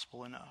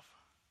gospel enough.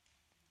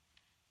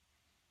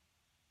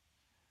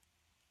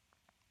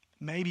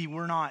 Maybe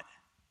we're not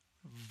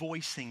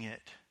voicing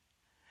it.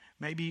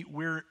 Maybe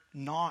we're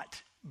not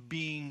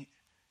being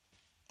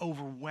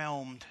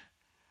overwhelmed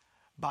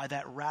by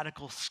that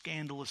radical,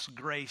 scandalous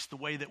grace the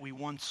way that we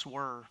once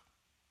were.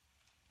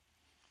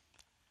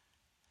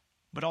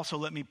 But also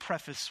let me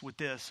preface with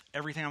this.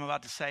 Everything I'm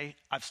about to say,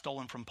 I've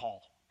stolen from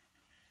Paul.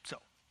 So,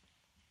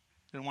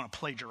 I don't want to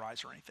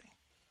plagiarize or anything.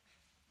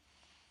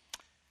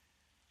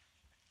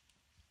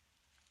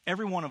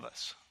 Every one of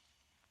us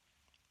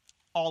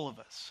all of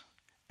us,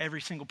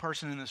 every single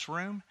person in this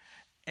room,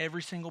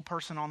 every single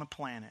person on the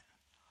planet,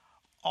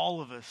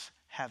 all of us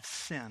have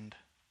sinned,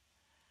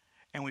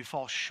 and we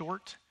fall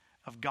short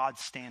of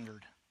God's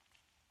standard.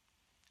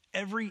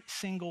 Every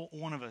single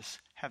one of us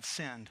have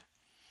sinned.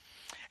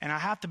 And I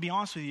have to be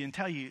honest with you and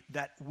tell you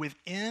that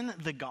within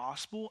the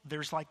gospel,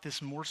 there's like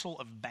this morsel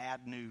of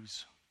bad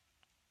news.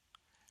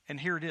 And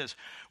here it is.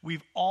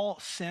 We've all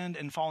sinned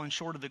and fallen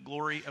short of the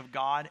glory of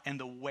God, and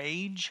the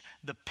wage,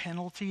 the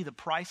penalty, the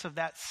price of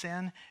that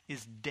sin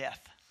is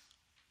death.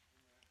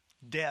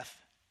 Death.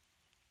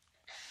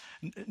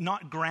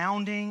 Not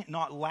grounding,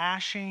 not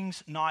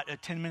lashings, not a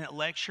 10-minute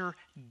lecture,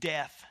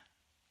 death.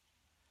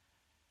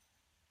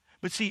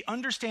 But see,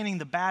 understanding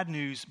the bad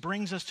news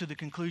brings us to the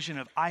conclusion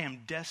of, I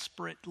am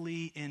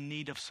desperately in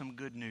need of some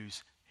good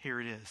news. Here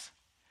it is.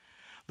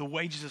 The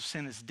wages of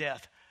sin is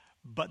death,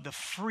 but the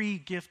free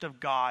gift of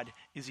God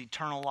is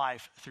eternal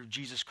life through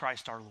Jesus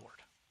Christ our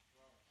Lord.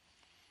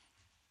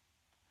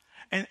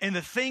 And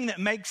the thing that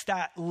makes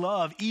that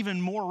love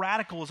even more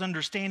radical is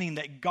understanding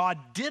that God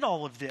did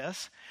all of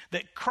this,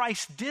 that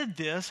Christ did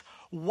this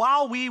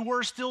while we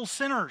were still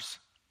sinners.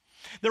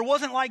 There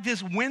wasn't like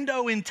this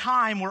window in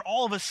time where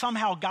all of us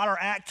somehow got our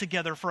act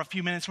together for a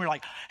few minutes and we were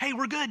like, hey,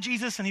 we're good,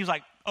 Jesus. And he was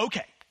like,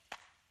 okay,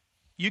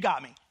 you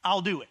got me.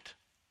 I'll do it.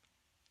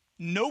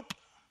 Nope.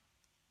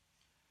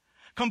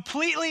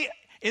 Completely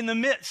in the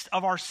midst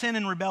of our sin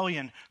and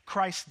rebellion,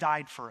 Christ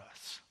died for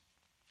us.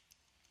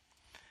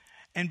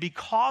 And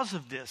because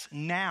of this,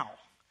 now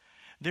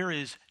there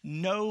is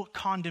no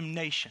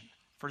condemnation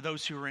for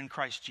those who are in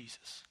Christ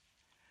Jesus.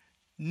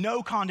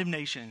 No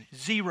condemnation.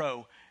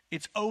 Zero.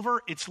 It's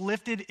over. It's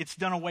lifted. It's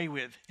done away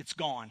with. It's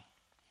gone.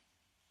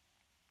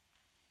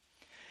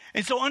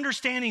 And so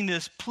understanding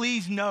this,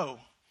 please know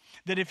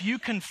that if you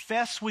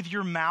confess with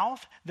your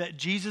mouth that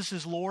Jesus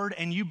is Lord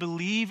and you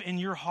believe in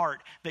your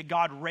heart that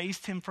God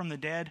raised him from the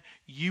dead,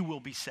 you will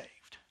be saved.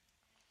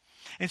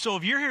 And so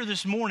if you're here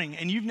this morning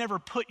and you've never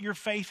put your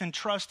faith and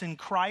trust in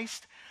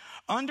Christ,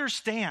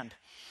 understand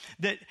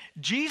that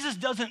Jesus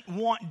doesn't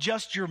want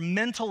just your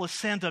mental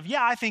assent of,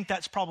 yeah, I think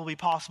that's probably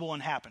possible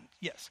and happened.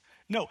 Yes.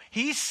 No,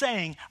 he's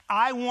saying,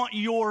 I want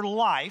your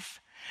life,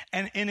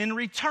 and in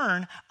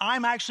return,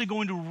 I'm actually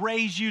going to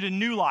raise you to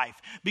new life.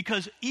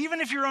 Because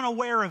even if you're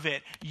unaware of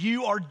it,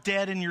 you are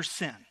dead in your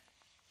sin.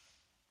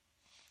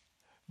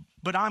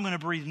 But I'm going to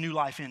breathe new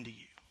life into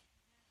you.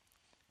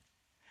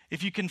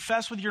 If you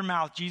confess with your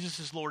mouth Jesus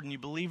is Lord and you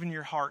believe in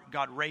your heart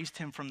God raised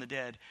him from the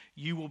dead,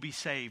 you will be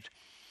saved.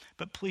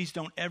 But please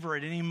don't ever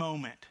at any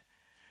moment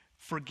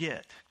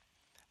forget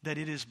that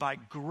it is by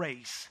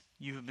grace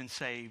you have been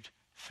saved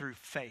through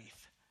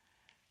faith.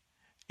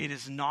 It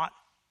is not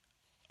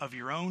of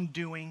your own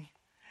doing.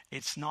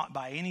 It's not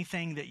by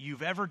anything that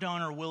you've ever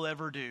done or will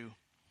ever do.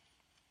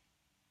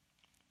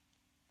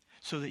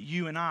 So that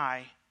you and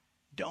I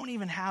don't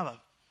even have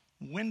a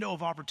window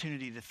of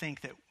opportunity to think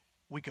that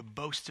we could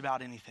boast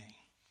about anything.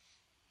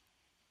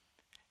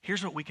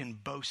 Here's what we can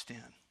boast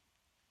in.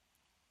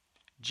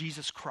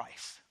 Jesus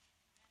Christ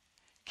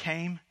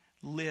came,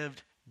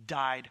 lived,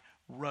 died,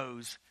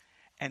 rose,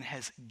 and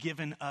has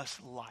given us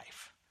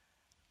life.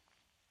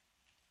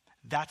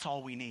 That's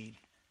all we need.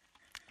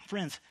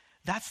 Friends,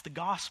 that's the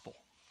gospel.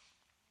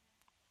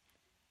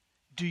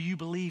 Do you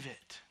believe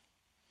it?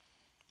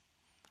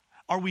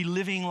 Are we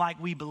living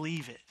like we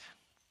believe it?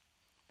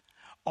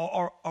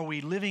 Or are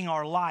we living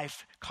our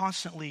life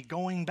constantly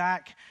going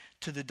back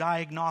to the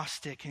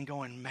diagnostic and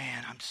going,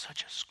 man, I'm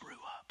such a screw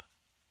up?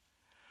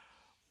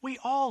 We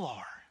all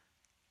are.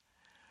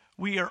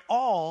 We are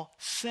all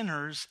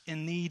sinners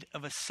in need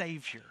of a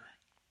Savior.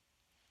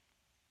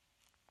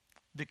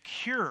 The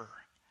cure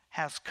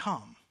has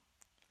come,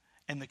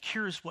 and the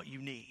cure is what you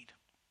need.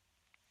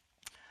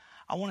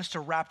 I want us to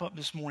wrap up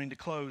this morning to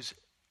close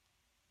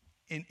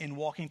in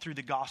walking through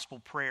the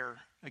gospel prayer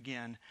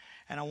again,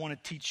 and I want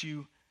to teach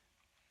you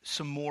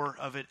some more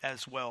of it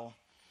as well.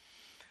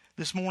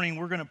 This morning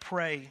we're going to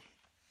pray,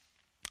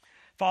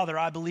 Father,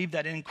 I believe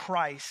that in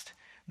Christ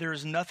there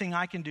is nothing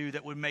I can do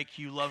that would make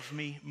you love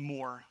me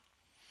more.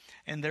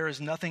 And there is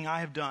nothing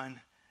I have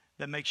done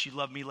that makes you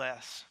love me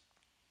less.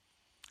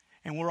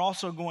 And we're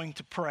also going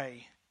to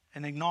pray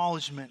an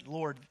acknowledgement,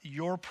 Lord,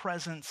 your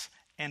presence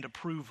and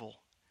approval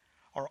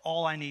are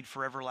all I need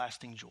for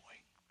everlasting joy.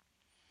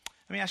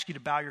 Let me ask you to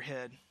bow your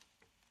head.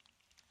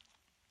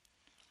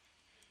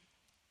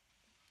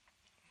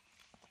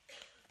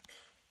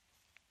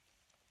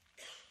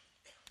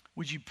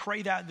 Would you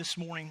pray that this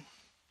morning?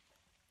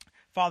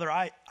 Father,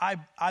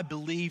 I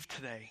believe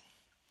today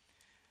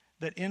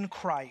that in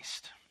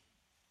Christ,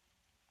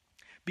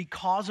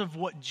 because of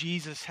what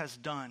Jesus has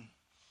done,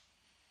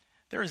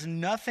 there is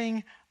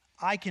nothing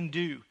I can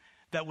do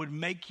that would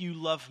make you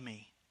love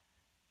me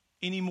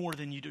any more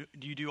than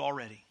you do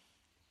already.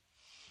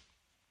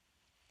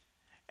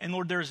 And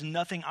Lord, there is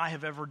nothing I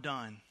have ever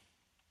done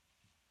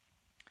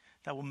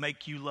that will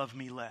make you love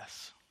me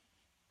less.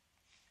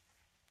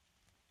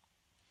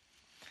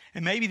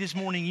 And maybe this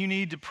morning you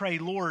need to pray,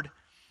 Lord,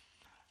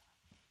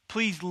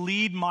 please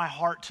lead my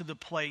heart to the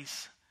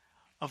place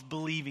of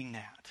believing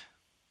that.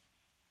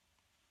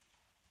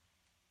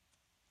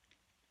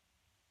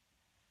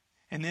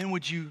 And then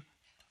would you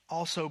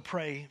also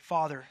pray,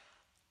 Father,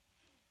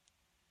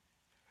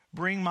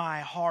 bring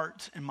my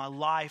heart and my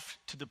life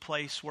to the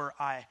place where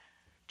I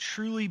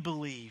truly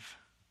believe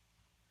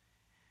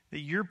that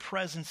your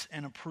presence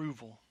and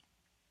approval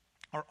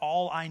are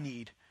all I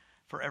need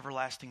for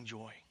everlasting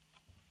joy.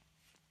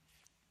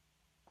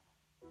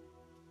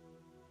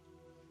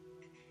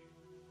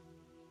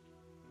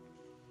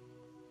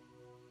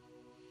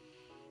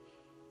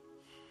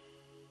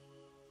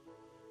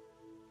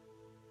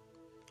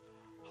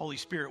 Holy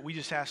Spirit, we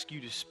just ask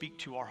you to speak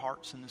to our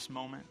hearts in this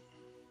moment.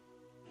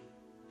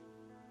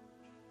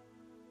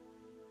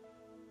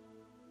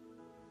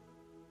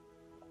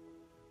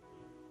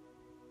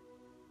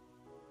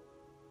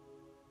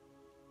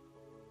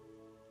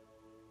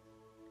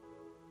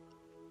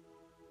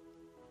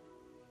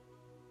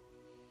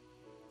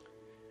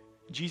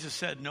 Jesus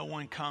said, no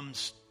one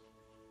comes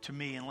to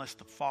me unless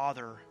the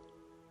Father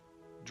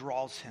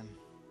draws him.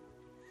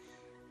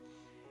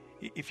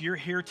 If you're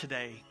here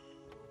today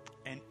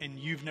and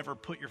you've never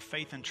put your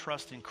faith and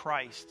trust in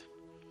Christ,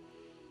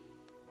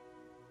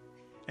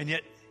 and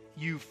yet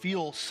you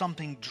feel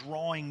something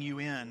drawing you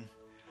in,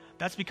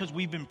 that's because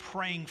we've been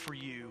praying for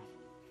you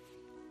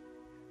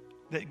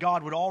that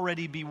God would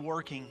already be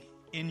working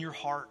in your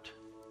heart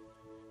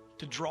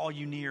to draw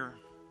you near.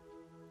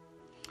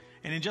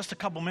 And in just a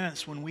couple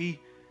minutes, when we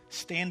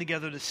stand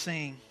together to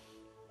sing,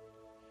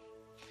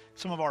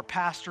 some of our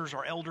pastors,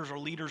 our elders, our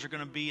leaders are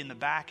going to be in the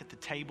back at the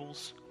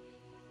tables.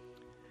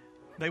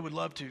 They would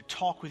love to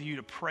talk with you,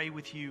 to pray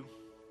with you.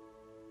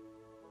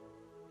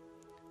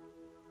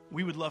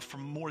 We would love for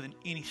more than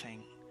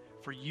anything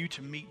for you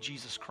to meet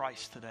Jesus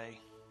Christ today.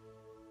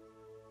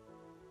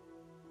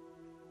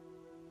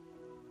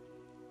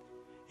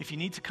 If you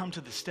need to come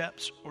to the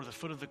steps or the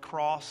foot of the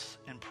cross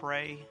and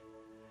pray,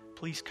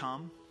 please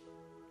come.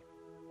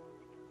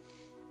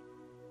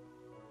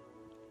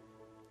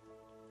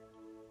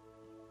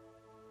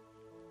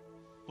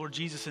 Lord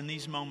Jesus, in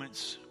these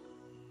moments,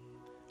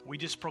 we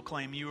just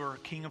proclaim you are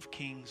King of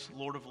Kings,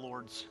 Lord of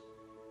Lords.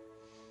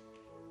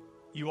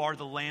 You are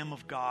the Lamb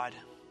of God.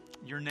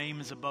 Your name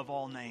is above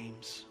all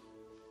names.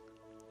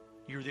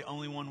 You're the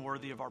only one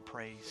worthy of our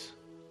praise.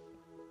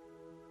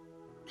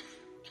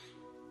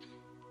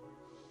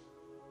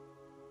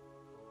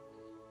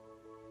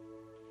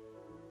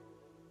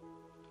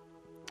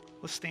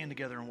 Let's stand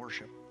together and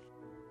worship.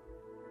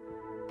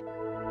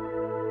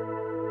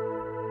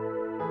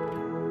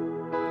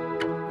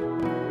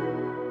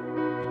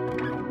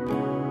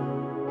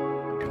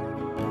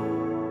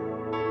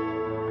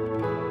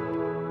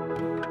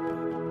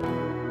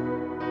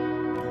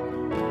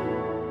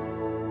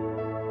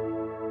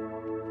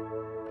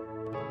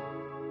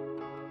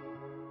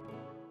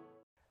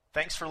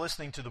 Thanks for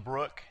listening to The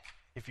Brook.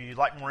 If you'd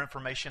like more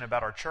information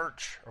about our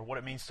church or what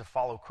it means to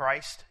follow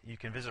Christ, you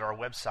can visit our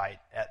website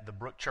at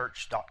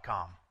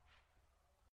thebrookchurch.com.